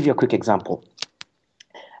 let me give you a quick example.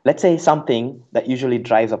 Let's say something that usually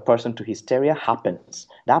drives a person to hysteria happens.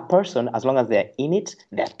 That person, as long as they're in it,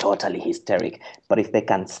 they're totally hysteric. But if they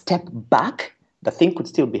can step back, the thing could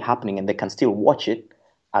still be happening and they can still watch it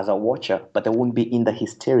as a watcher, but they won't be in the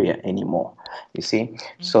hysteria anymore. You see?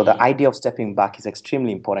 So the Hmm. idea of stepping back is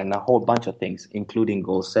extremely important in a whole bunch of things, including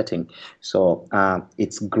goal setting. So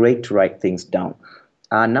it's great to write things down.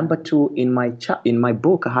 Number two, in my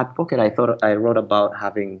book, A Hard Pocket, I thought I wrote about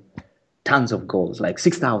having tons of goals, like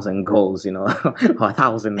 6,000 goals, or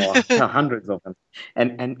 1,000 or hundreds of them.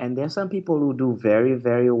 And there are some people who do very,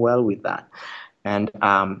 very well with that. And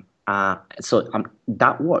so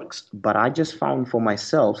that works. But I just found for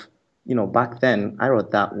myself, back then I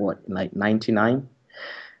wrote that, like 99.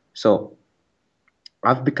 So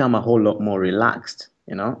I've become a whole lot more relaxed,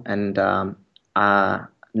 and uh,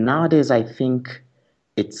 nowadays I think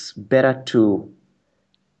it's better to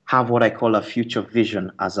have what I call a future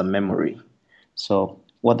vision as a memory. So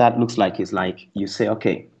what that looks like is, like, you say,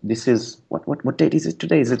 okay, this is what date is it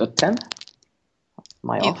today? Is it a 10th?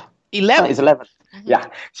 Am I E- off? No, 11. it's 11th. Hmm. Yeah.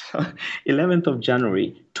 So 11th of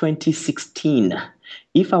January, 2016.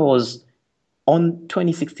 If I was on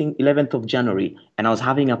 2016, 11th of January, and I was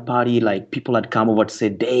having a party, like people had come over to say,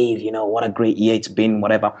 Dave, what a great year it's been,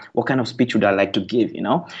 whatever. What kind of speech would I like to give,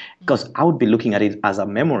 Because I would be looking at it as a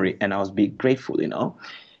memory and I was be grateful.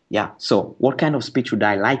 Yeah. So what kind of speech would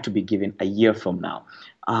I like to be giving a year from now?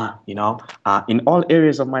 In all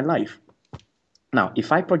areas of my life. Now,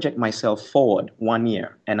 if I project myself forward 1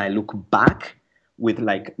 year and I look back with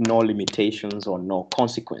like no limitations or no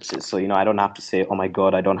consequences, so I don't have to say, oh my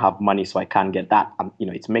God, I don't have money, so I can't get that.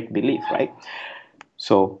 It's make believe, right?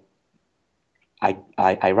 So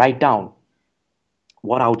I write down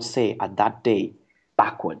what I would say at that day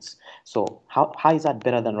backwards. So how is that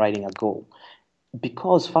better than writing a goal?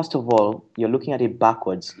 Because first of all, you're looking at it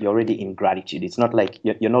backwards. You're already in gratitude. It's not like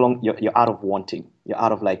you're no longer you're out of wanting. You're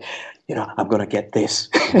out of like, I'm gonna get this.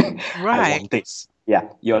 I Right. want this. Yeah.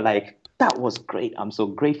 You're like, that was great. I'm so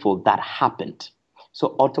grateful that happened.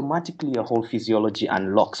 So automatically your whole physiology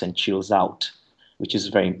unlocks and chills out, which is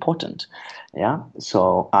very important. Yeah.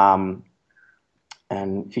 So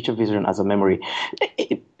and future vision as a memory.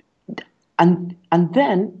 And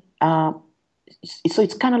then so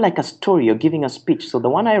it's kind of like a story. You're giving a speech. So the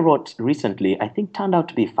one I wrote recently, I think turned out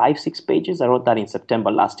to be 5-6 pages. I wrote that in September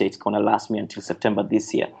last year. It's going to last me until September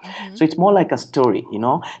this year. Mm-hmm. So it's more like a story,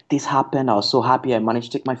 this happened, I was so happy, I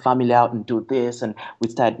managed to take my family out and do this, and we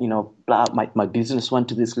started, blah, my business went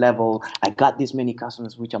to this level, I got this many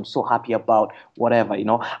customers, which I'm so happy about, whatever,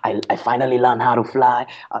 I finally learned how to fly,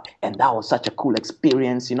 and that was such a cool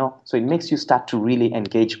experience, so it makes you start to really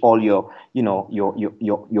engage all your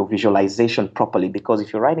your visualization properly, because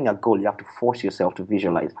if you're writing a goal, you have to force yourself to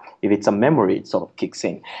visualize. If it's a memory, it sort of kicks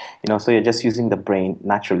in, so you're just using the brain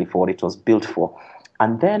naturally for what it was built for.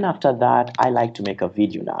 And then after that, I like to make a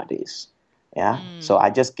video nowadays. Yeah. So I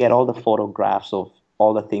just get all the photographs of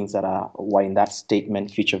all the things that were in that statement,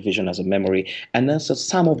 future vision as a memory. And then so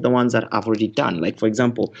some of the ones that I've already done, like for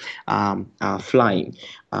example, flying.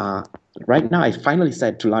 Right now, I finally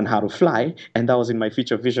started to learn how to fly, and that was in my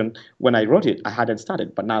future vision. When I wrote it, I hadn't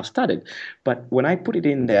started, but now I've started. But when I put it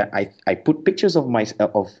in there, I put pictures of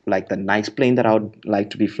like the nice plane that I would like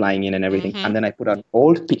to be flying in and everything, and then I put an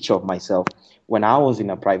old picture of myself when I was in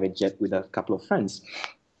a private jet with a couple of friends,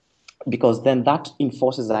 because then that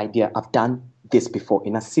enforces the idea I've done this before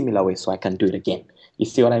in a similar way, so I can do it again. You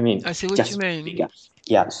see what I mean? I see what Just you mean. bigger.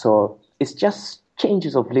 Yeah. So it's just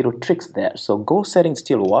changes of little tricks there. So goal setting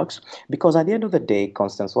still works, because at the end of the day,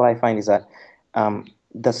 Constance, what I find is that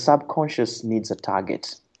the subconscious needs a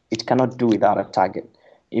target. It cannot do without a target.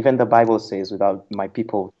 Even the Bible says, without my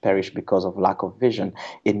people perish because of lack of vision.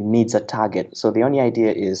 It needs a target. So the only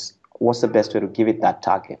idea is, what's the best way to give it that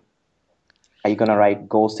target? Are you going to write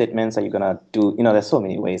goal statements? Are you going to do, there's so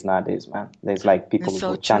many ways nowadays, man. There's like people It's who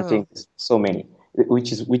so are chanting, true. so many.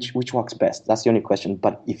 Which works best? That's the only question.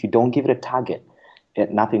 But if you don't give it a target,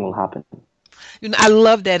 nothing will happen. I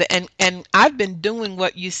love that, and I've been doing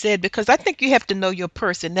what you said, because I think you have to know your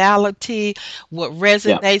personality, what Yeah.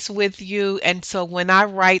 resonates with you. And so when I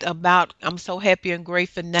write about, I'm so happy and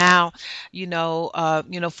grateful now,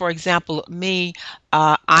 for example, me,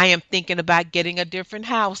 I am thinking about getting a different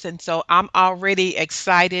house, and so I'm already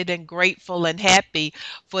excited and grateful and happy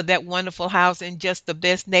for that wonderful house in just the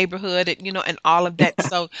best neighborhood, and and all of that.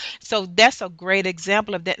 So that's a great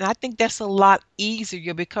example of that. And I think that's a lot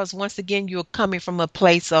easier, because once again, you're coming from a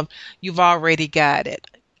place of, you've already got it.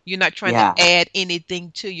 You're not trying to Yeah. add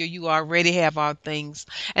anything to you. You already have all things.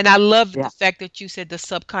 And I love the Yeah. fact that you said the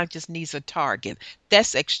subconscious needs a target.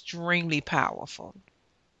 That's extremely powerful.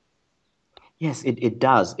 Yes, it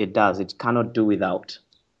does. It does. It cannot do without.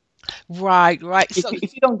 Right, right. If So,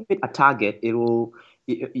 if you don't give it a target, it will.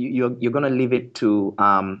 You're going to leave it to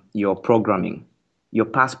your programming, your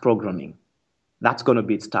past programming. That's going to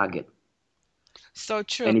be its target. so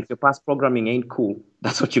true. And if your past programming ain't cool,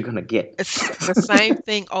 that's what you're going to get. It's the same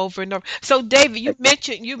thing over and over. So, David, you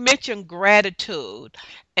mentioned gratitude,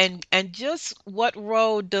 and just what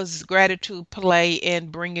role does gratitude play in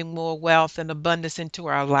bringing more wealth and abundance into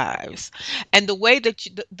our lives? And the way that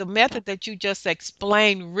the method that you just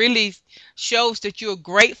explained really shows that you're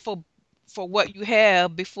grateful for what you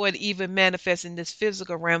have before it even manifests in this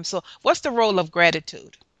physical realm. So, what's the role of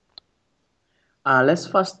gratitude? Let's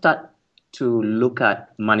first start to look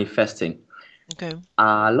at manifesting. Okay.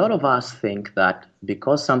 A lot of us think that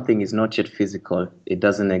because something is not yet physical, it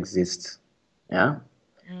doesn't exist. Yeah.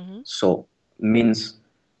 Mm-hmm. So means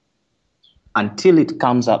until it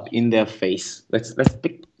comes up in their face. Let's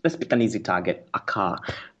pick an easy target, a car.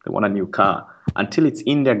 They want a new car. Until it's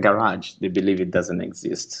in their garage, they believe it doesn't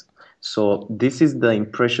exist. So this is the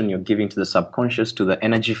impression you're giving to the subconscious, to the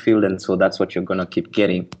energy field, and so that's what you're gonna keep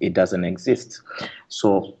getting. It doesn't exist.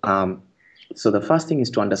 So the first thing is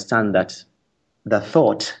to understand that the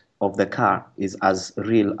thought of the car is as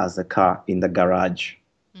real as the car in the garage.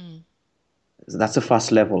 Mm. That's the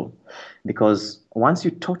first level, because once you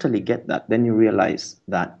totally get that, then you realize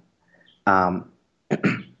that um,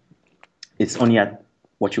 it's only at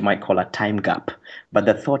what you might call a time gap. But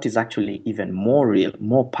the thought is actually even more real,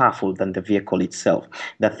 more powerful than the vehicle itself.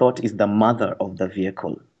 The thought is the mother of the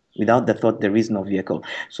vehicle. Without the thought, there is no vehicle.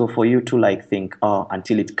 So for you to think, oh,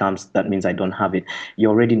 until it comes, that means I don't have it.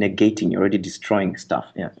 You're already negating, you're already destroying stuff.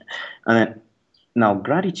 Yeah. And then, now,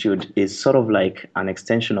 gratitude is sort of like an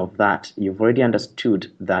extension of that. You've already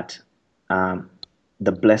understood that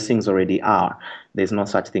the blessings already are. There's no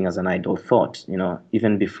such thing as an idle thought.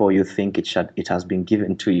 Even before you think it has been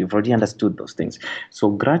given to you. You've already understood those things. So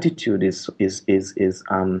gratitude is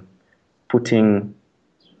putting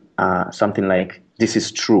something like, this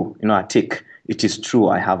is true. A tick. it is true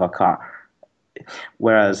I have a car.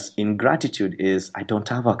 Whereas in gratitude is I don't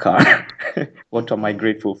have a car. What am I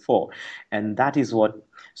grateful for? And that is what.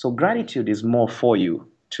 So gratitude is more for you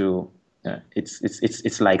to.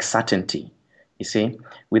 It's like certainty. You see,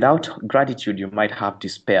 without gratitude, you might have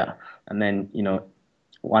despair, and then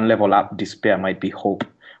one level up, despair might be hope.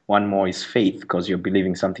 One more is faith because you're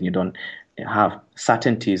believing something you don't have.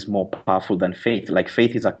 Certainty is more powerful than faith. Like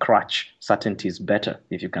faith is a crutch. Certainty is better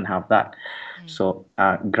if you can have that. So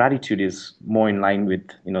gratitude is more in line with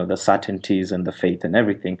the certainties and the faith and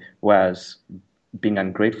everything, whereas being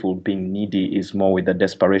ungrateful, being needy, is more with the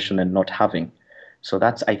desperation and not having. So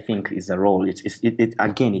that's, I think, is the role. It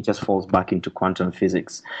again, it just falls back into quantum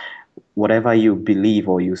physics. Whatever you believe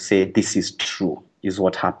or you say, this is true, is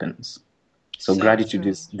what happens. So gratitude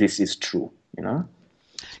true. is this is true.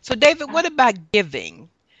 So David, what about giving?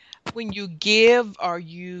 When you give,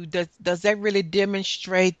 does that really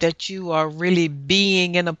demonstrate that you are really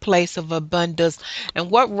being in a place of abundance?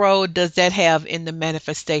 And what role does that have in the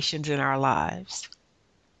manifestations in our lives?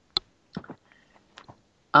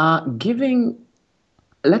 Giving,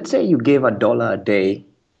 let's say you gave $1 a day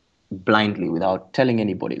blindly without telling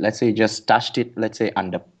anybody. Let's say you just stashed it, let's say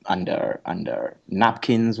under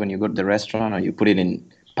napkins when you go to the restaurant, or you put it in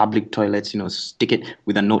public toilets, stick it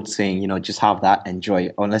with a note saying, just have that, enjoy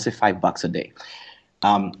it. Or let's say $5 a day.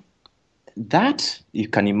 That you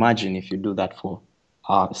can imagine if you do that for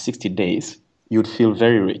 60 days, you'd feel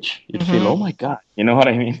very rich. You'd feel, oh my God, you know what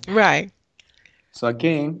I mean? Right. So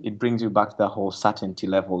again, it brings you back to the whole certainty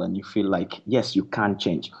level, and you feel like, yes, you can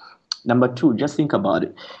change. Number two, just think about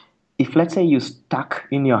it. If let's say you're stuck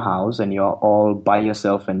in your house and you're all by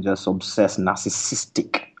yourself and just obsessed,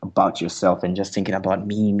 narcissistic about yourself and just thinking about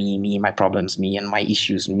me, my problems, me, and my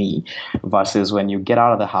issues, me, versus when you get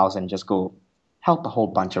out of the house and just go help a whole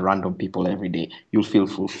bunch of random people every day, you'll feel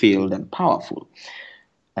fulfilled and powerful.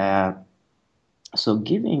 So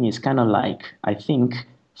giving is kind of like, I think,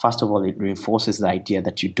 first of all, it reinforces the idea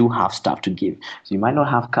that you do have stuff to give. So you might not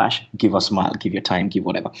have cash, give a smile, give your time, give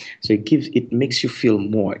whatever. So it makes you feel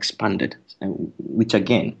more expanded, which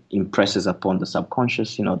again impresses upon the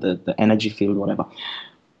subconscious, the energy field, whatever.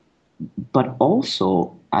 But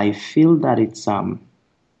also, I feel that it's how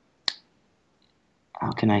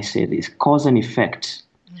can I say this? Cause and effect.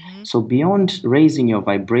 So beyond raising your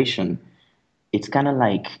vibration, it's kind of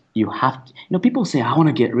like you have to, people say, I want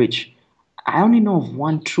to get rich. I only know of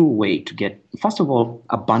one true way to get, first of all,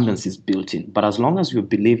 abundance is built in. But as long as you're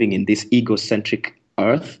believing in this egocentric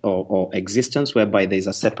earth or existence whereby there's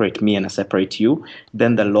a separate me and a separate you,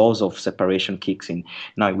 then the laws of separation kicks in.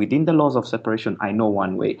 Now, within the laws of separation, I know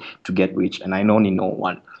one way to get rich, and I only know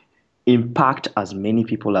one. Impact as many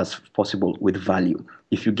people as possible with value.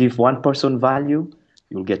 If you give one person value,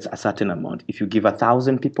 you'll get a certain amount. If you give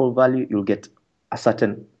 1,000 people value, you'll get a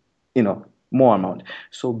certain, more amount.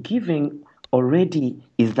 So giving already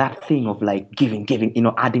is that thing of like giving,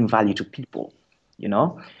 adding value to people,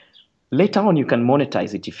 Later on, you can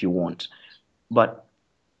monetize it if you want. But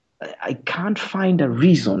I can't find a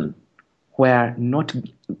reason where not,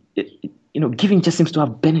 giving just seems to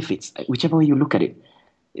have benefits, whichever way you look at it.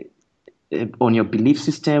 On your belief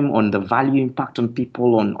system, on the value impact on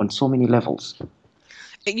people, on so many levels.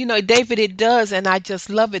 David, it does, and I just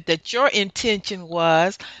love it that your intention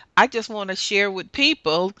was, I just want to share with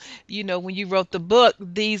people, when you wrote the book,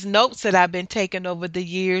 these notes that I've been taking over the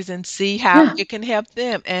years and see how it can help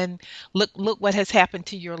them. And look what has happened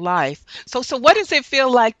to your life. So what does it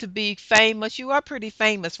feel like to be famous? You are pretty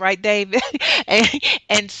famous, right, David?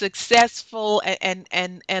 and successful and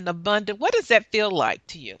abundant. What does that feel like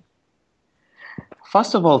to you?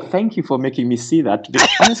 First of all, thank you for making me see that. To be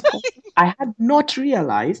honest, I had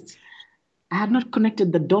not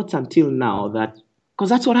connected the dots until now, because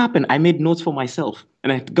that's what happened. I made notes for myself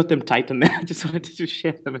and I got them typed and then I just wanted to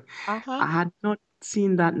share them. I had not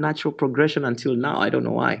seen that natural progression until now. I don't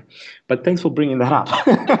know why, but thanks for bringing that up.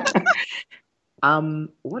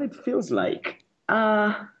 What it feels like,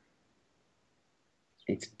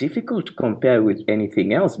 it's difficult to compare with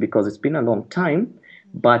anything else because it's been a long time,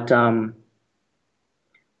 but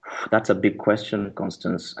that's a big question,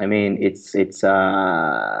 Constance. I mean, it's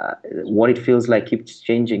what it feels like keeps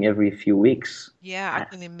changing every few weeks. Yeah, I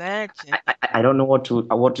can imagine. I don't know what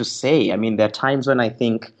to say. I mean, there are times when I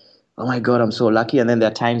think, oh my God, I'm so lucky. And then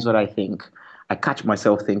there are times where I catch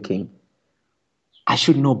myself thinking, I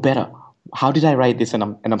should know better. How did I write this? And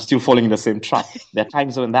I'm still falling in the same trap. There are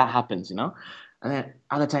times when that happens, And then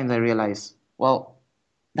other times I realize, well,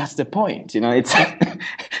 that's the point. It's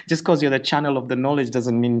just because you're the channel of the knowledge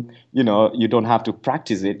doesn't mean, you don't have to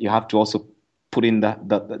practice it. You have to also put in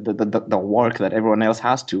the work that everyone else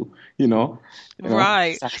has to,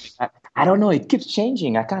 Right. So I don't know. It keeps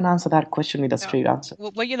changing. I can't answer that question with a Yeah. straight answer.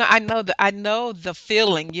 Well, I know the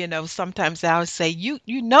feeling. Sometimes I'll say, you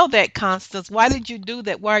know that, Constance. Why did you do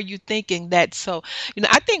that? Why are you thinking that? So,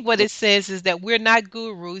 I think what it says is that we're not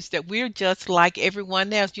gurus, that we're just like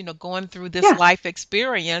everyone else, going through this Yeah, life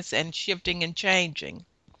experience and shifting and changing.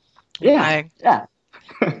 yeah, Okay. yeah.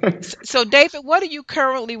 So, David, what are you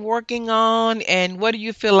currently working on, and what do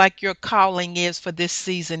you feel like your calling is for this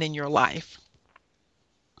season in your life?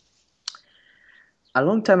 A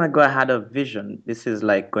long time ago, I had a vision. This is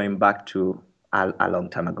like going back to a long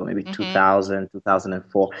time ago, maybe Mm-hmm. 2000,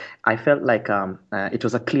 2004. I felt like it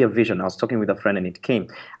was a clear vision. I was talking with a friend and it came.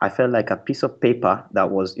 I felt like a piece of paper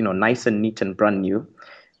that was, nice and neat and brand new.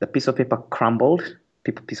 The piece of paper crumbled,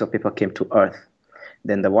 piece of paper came to earth.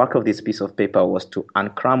 Then the work of this piece of paper was to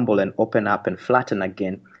uncrumble and open up and flatten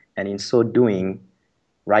again. And in so doing,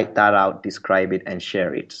 write that out, describe it, and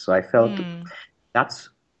share it. So I felt Mm, that's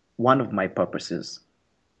one of my purposes.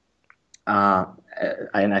 Uh,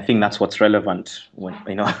 and I think that's what's relevant when,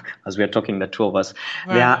 as we're talking, the two of us.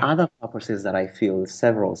 There are right. other purposes that I feel,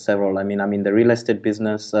 several. I mean, I'm in the real estate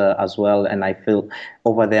business as well, and I feel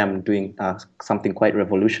over there I'm doing something quite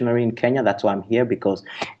revolutionary in Kenya. That's why I'm here, because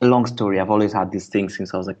a long story, I've always had this thing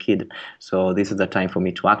since I was a kid. So this is the time for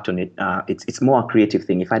me to act on it. It's more a creative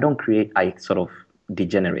thing. If I don't create, I sort of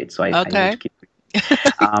degenerate. So I need to Okay. keep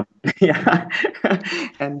um, yeah,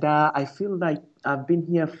 and I feel like I've been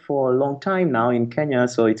here for a long time now in Kenya,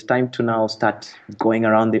 so it's time to now start going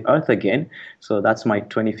around the earth again. So that's my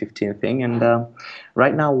 2015 thing, and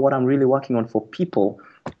right now, what I'm really working on for people,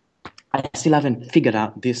 I still haven't figured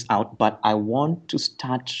out this out, but I want to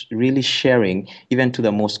start really sharing even to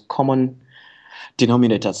the most common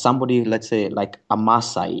denominator. Somebody, let's say, like a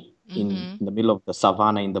Maasai Mm-hmm. in the middle of the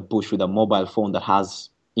savannah in the bush with a mobile phone that has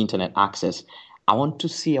internet access. I want to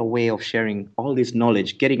see a way of sharing all this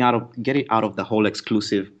knowledge, get it out of the whole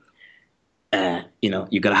exclusive.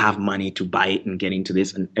 You gotta have money to buy it and get into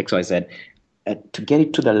this and X, Y, Z. To get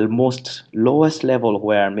it to the most lowest level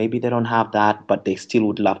where maybe they don't have that, but they still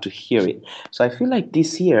would love to hear it. So I feel like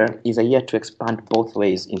this year is a year to expand both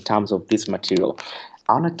ways in terms of this material.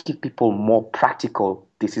 I want to give people more practical.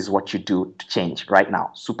 This is what you do to change right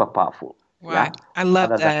now. Super powerful. Yeah. Right. I love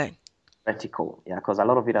Rather than that. practical. Yeah. Because a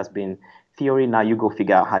lot of it has been theory. Now you go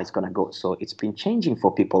figure out how it's going to go. So it's been changing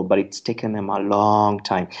for people, but it's taken them a long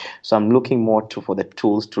time. So I'm looking more for the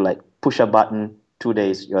tools to like push a button, 2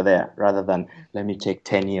 days, you're there, rather than let me take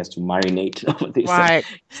 10 years to marinate over this and Right.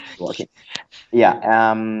 working. Yeah.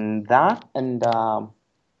 That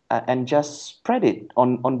and just spread it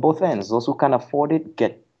on both ends. Those who can afford it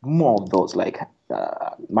get more of those. Like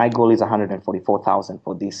my goal is 144,000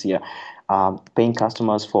 for this year. Paying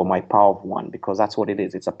customers for my power of one, because that's what it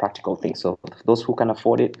is. It's a practical thing. So those who can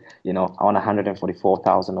afford it, I want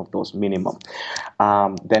 144,000 of those minimum.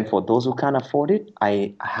 Then for those who can't afford it,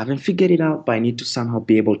 I haven't figured it out, but I need to somehow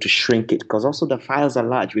be able to shrink it, because also the files are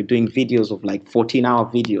large. We're doing videos of like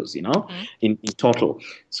 14-hour videos, Mhm. in total.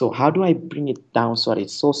 So how do I bring it down so that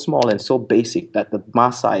it's so small and so basic that the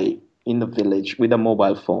Maasai in the village with a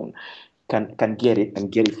mobile phone can get it and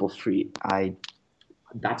get it for free?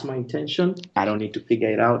 That's my intention. I don't need to figure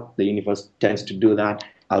it out. The universe tends to do that.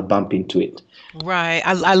 I'll bump into it. Right.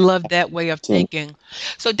 I love that way of So, thinking.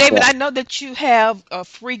 So, David, yeah, I know that you have a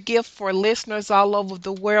free gift for listeners all over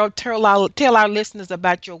the world. Tell our listeners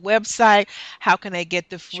about your website. How can they get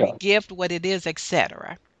the free sure. gift, what it is,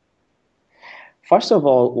 etc. First of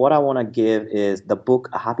all, what I want to give is the book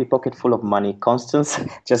A Happy Pocket Full of Money. Constance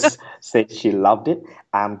just said she loved it.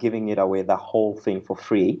 I'm giving it away, the whole thing, for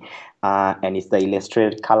free. And it's the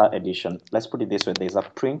illustrated color edition. Let's put it this way: there's a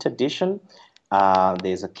print edition,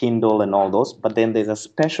 there's a Kindle and all those, but then there's a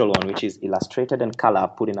special one which is illustrated and color. I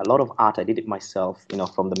put in a lot of art. I did it myself,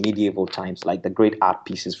 from the medieval times, like the great art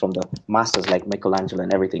pieces from the masters like Michelangelo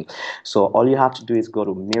and everything. So all you have to do is go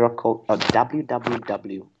to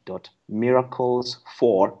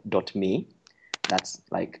www.miracles4.me. That's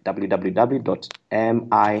like www.mi.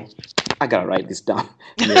 I gotta write this down.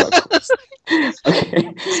 Miracles.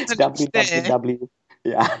 Okay. Understand. www.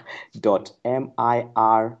 Yeah.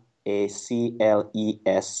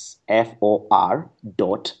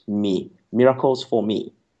 miraclesfor.me. Miracles for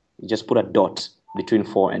me. You just put a dot between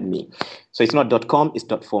for and me. So it's not .com, it's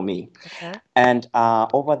 .for me. Okay. And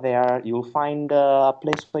over there, you'll find a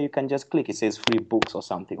place where you can just click. It says free books or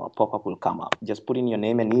something, or pop-up will come up. Just put in your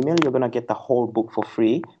name and email. You're going to get the whole book for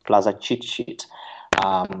free, plus a cheat sheet.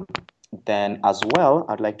 Um, Then as well,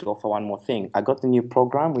 I'd like to offer one more thing. I got the new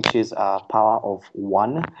program, which is Power of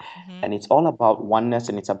One, and it's all about oneness,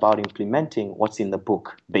 and it's about implementing what's in the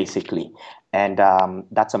book, basically. And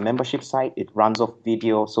that's a membership site. It runs off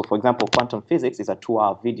video. So, for example, quantum physics is a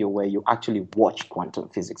 2-hour video where you actually watch quantum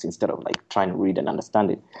physics instead of like trying to read and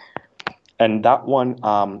understand it. And that one,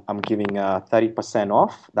 I'm giving 30%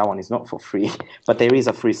 off. That one is not for free, but there is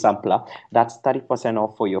a free sampler. That's 30%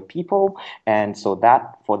 off for your people. And so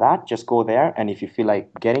for that, just go there. And if you feel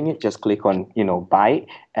like getting it, just click on, buy,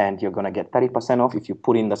 and you're going to get 30% off if you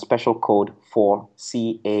put in the special code for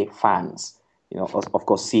CA fans. Of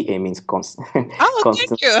course, CA means constant. Oh,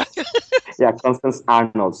 Constant. thank you. Yeah, Constance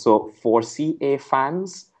Arnold. So for CA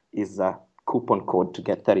fans is a coupon code to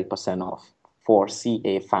get 30% off for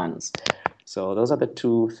CA fans. So those are the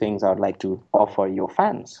two things I would like to offer your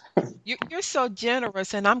fans. You're so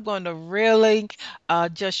generous, and I'm going to really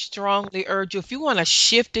just strongly urge you. If you want to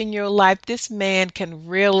shift in your life, this man can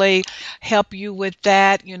really help you with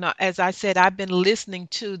that. As I said, I've been listening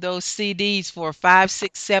to those CDs for 5,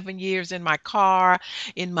 6, 7 years in my car,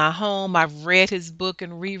 in my home. I've read his book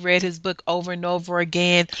and reread his book over and over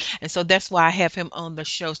again, and so that's why I have him on the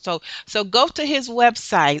show. So go to his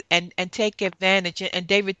website and take advantage. And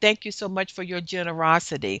David, thank you so much for your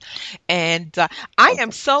generosity. And I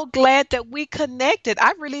am so glad that we connected.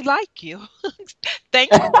 I really like you.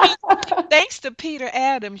 Thanks to Peter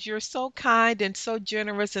Adams. You're so kind and so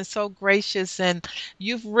generous and so gracious, and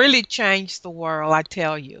you've really changed the world, I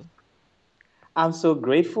tell you. I'm so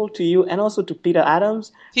grateful to you and also to Peter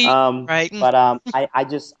Adams. Right. But I've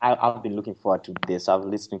been looking forward to this. I've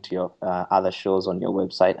been listening to your other shows on your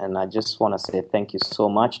website, and I just want to say thank you so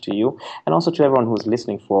much to you, and also to everyone who's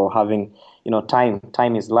listening for having, time.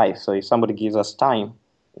 Time is life. So if somebody gives us time,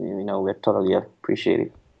 we're totally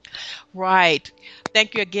appreciative. Right.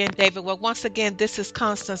 Thank you again, David. Well, once again, this is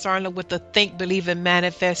Constance Arnold with the Think, Believe, and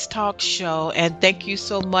Manifest talk show. And thank you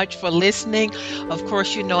so much for listening. Of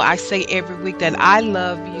course, I say every week that I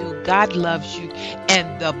love you, God loves you,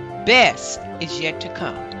 and the best is yet to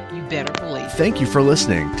come. You better believe it. Thank you for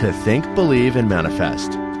listening to Think, Believe, and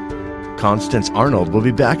Manifest. Constance Arnold will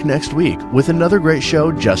be back next week with another great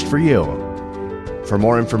show just for you. For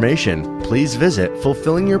more information, please visit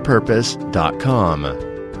fulfillingyourpurpose.com.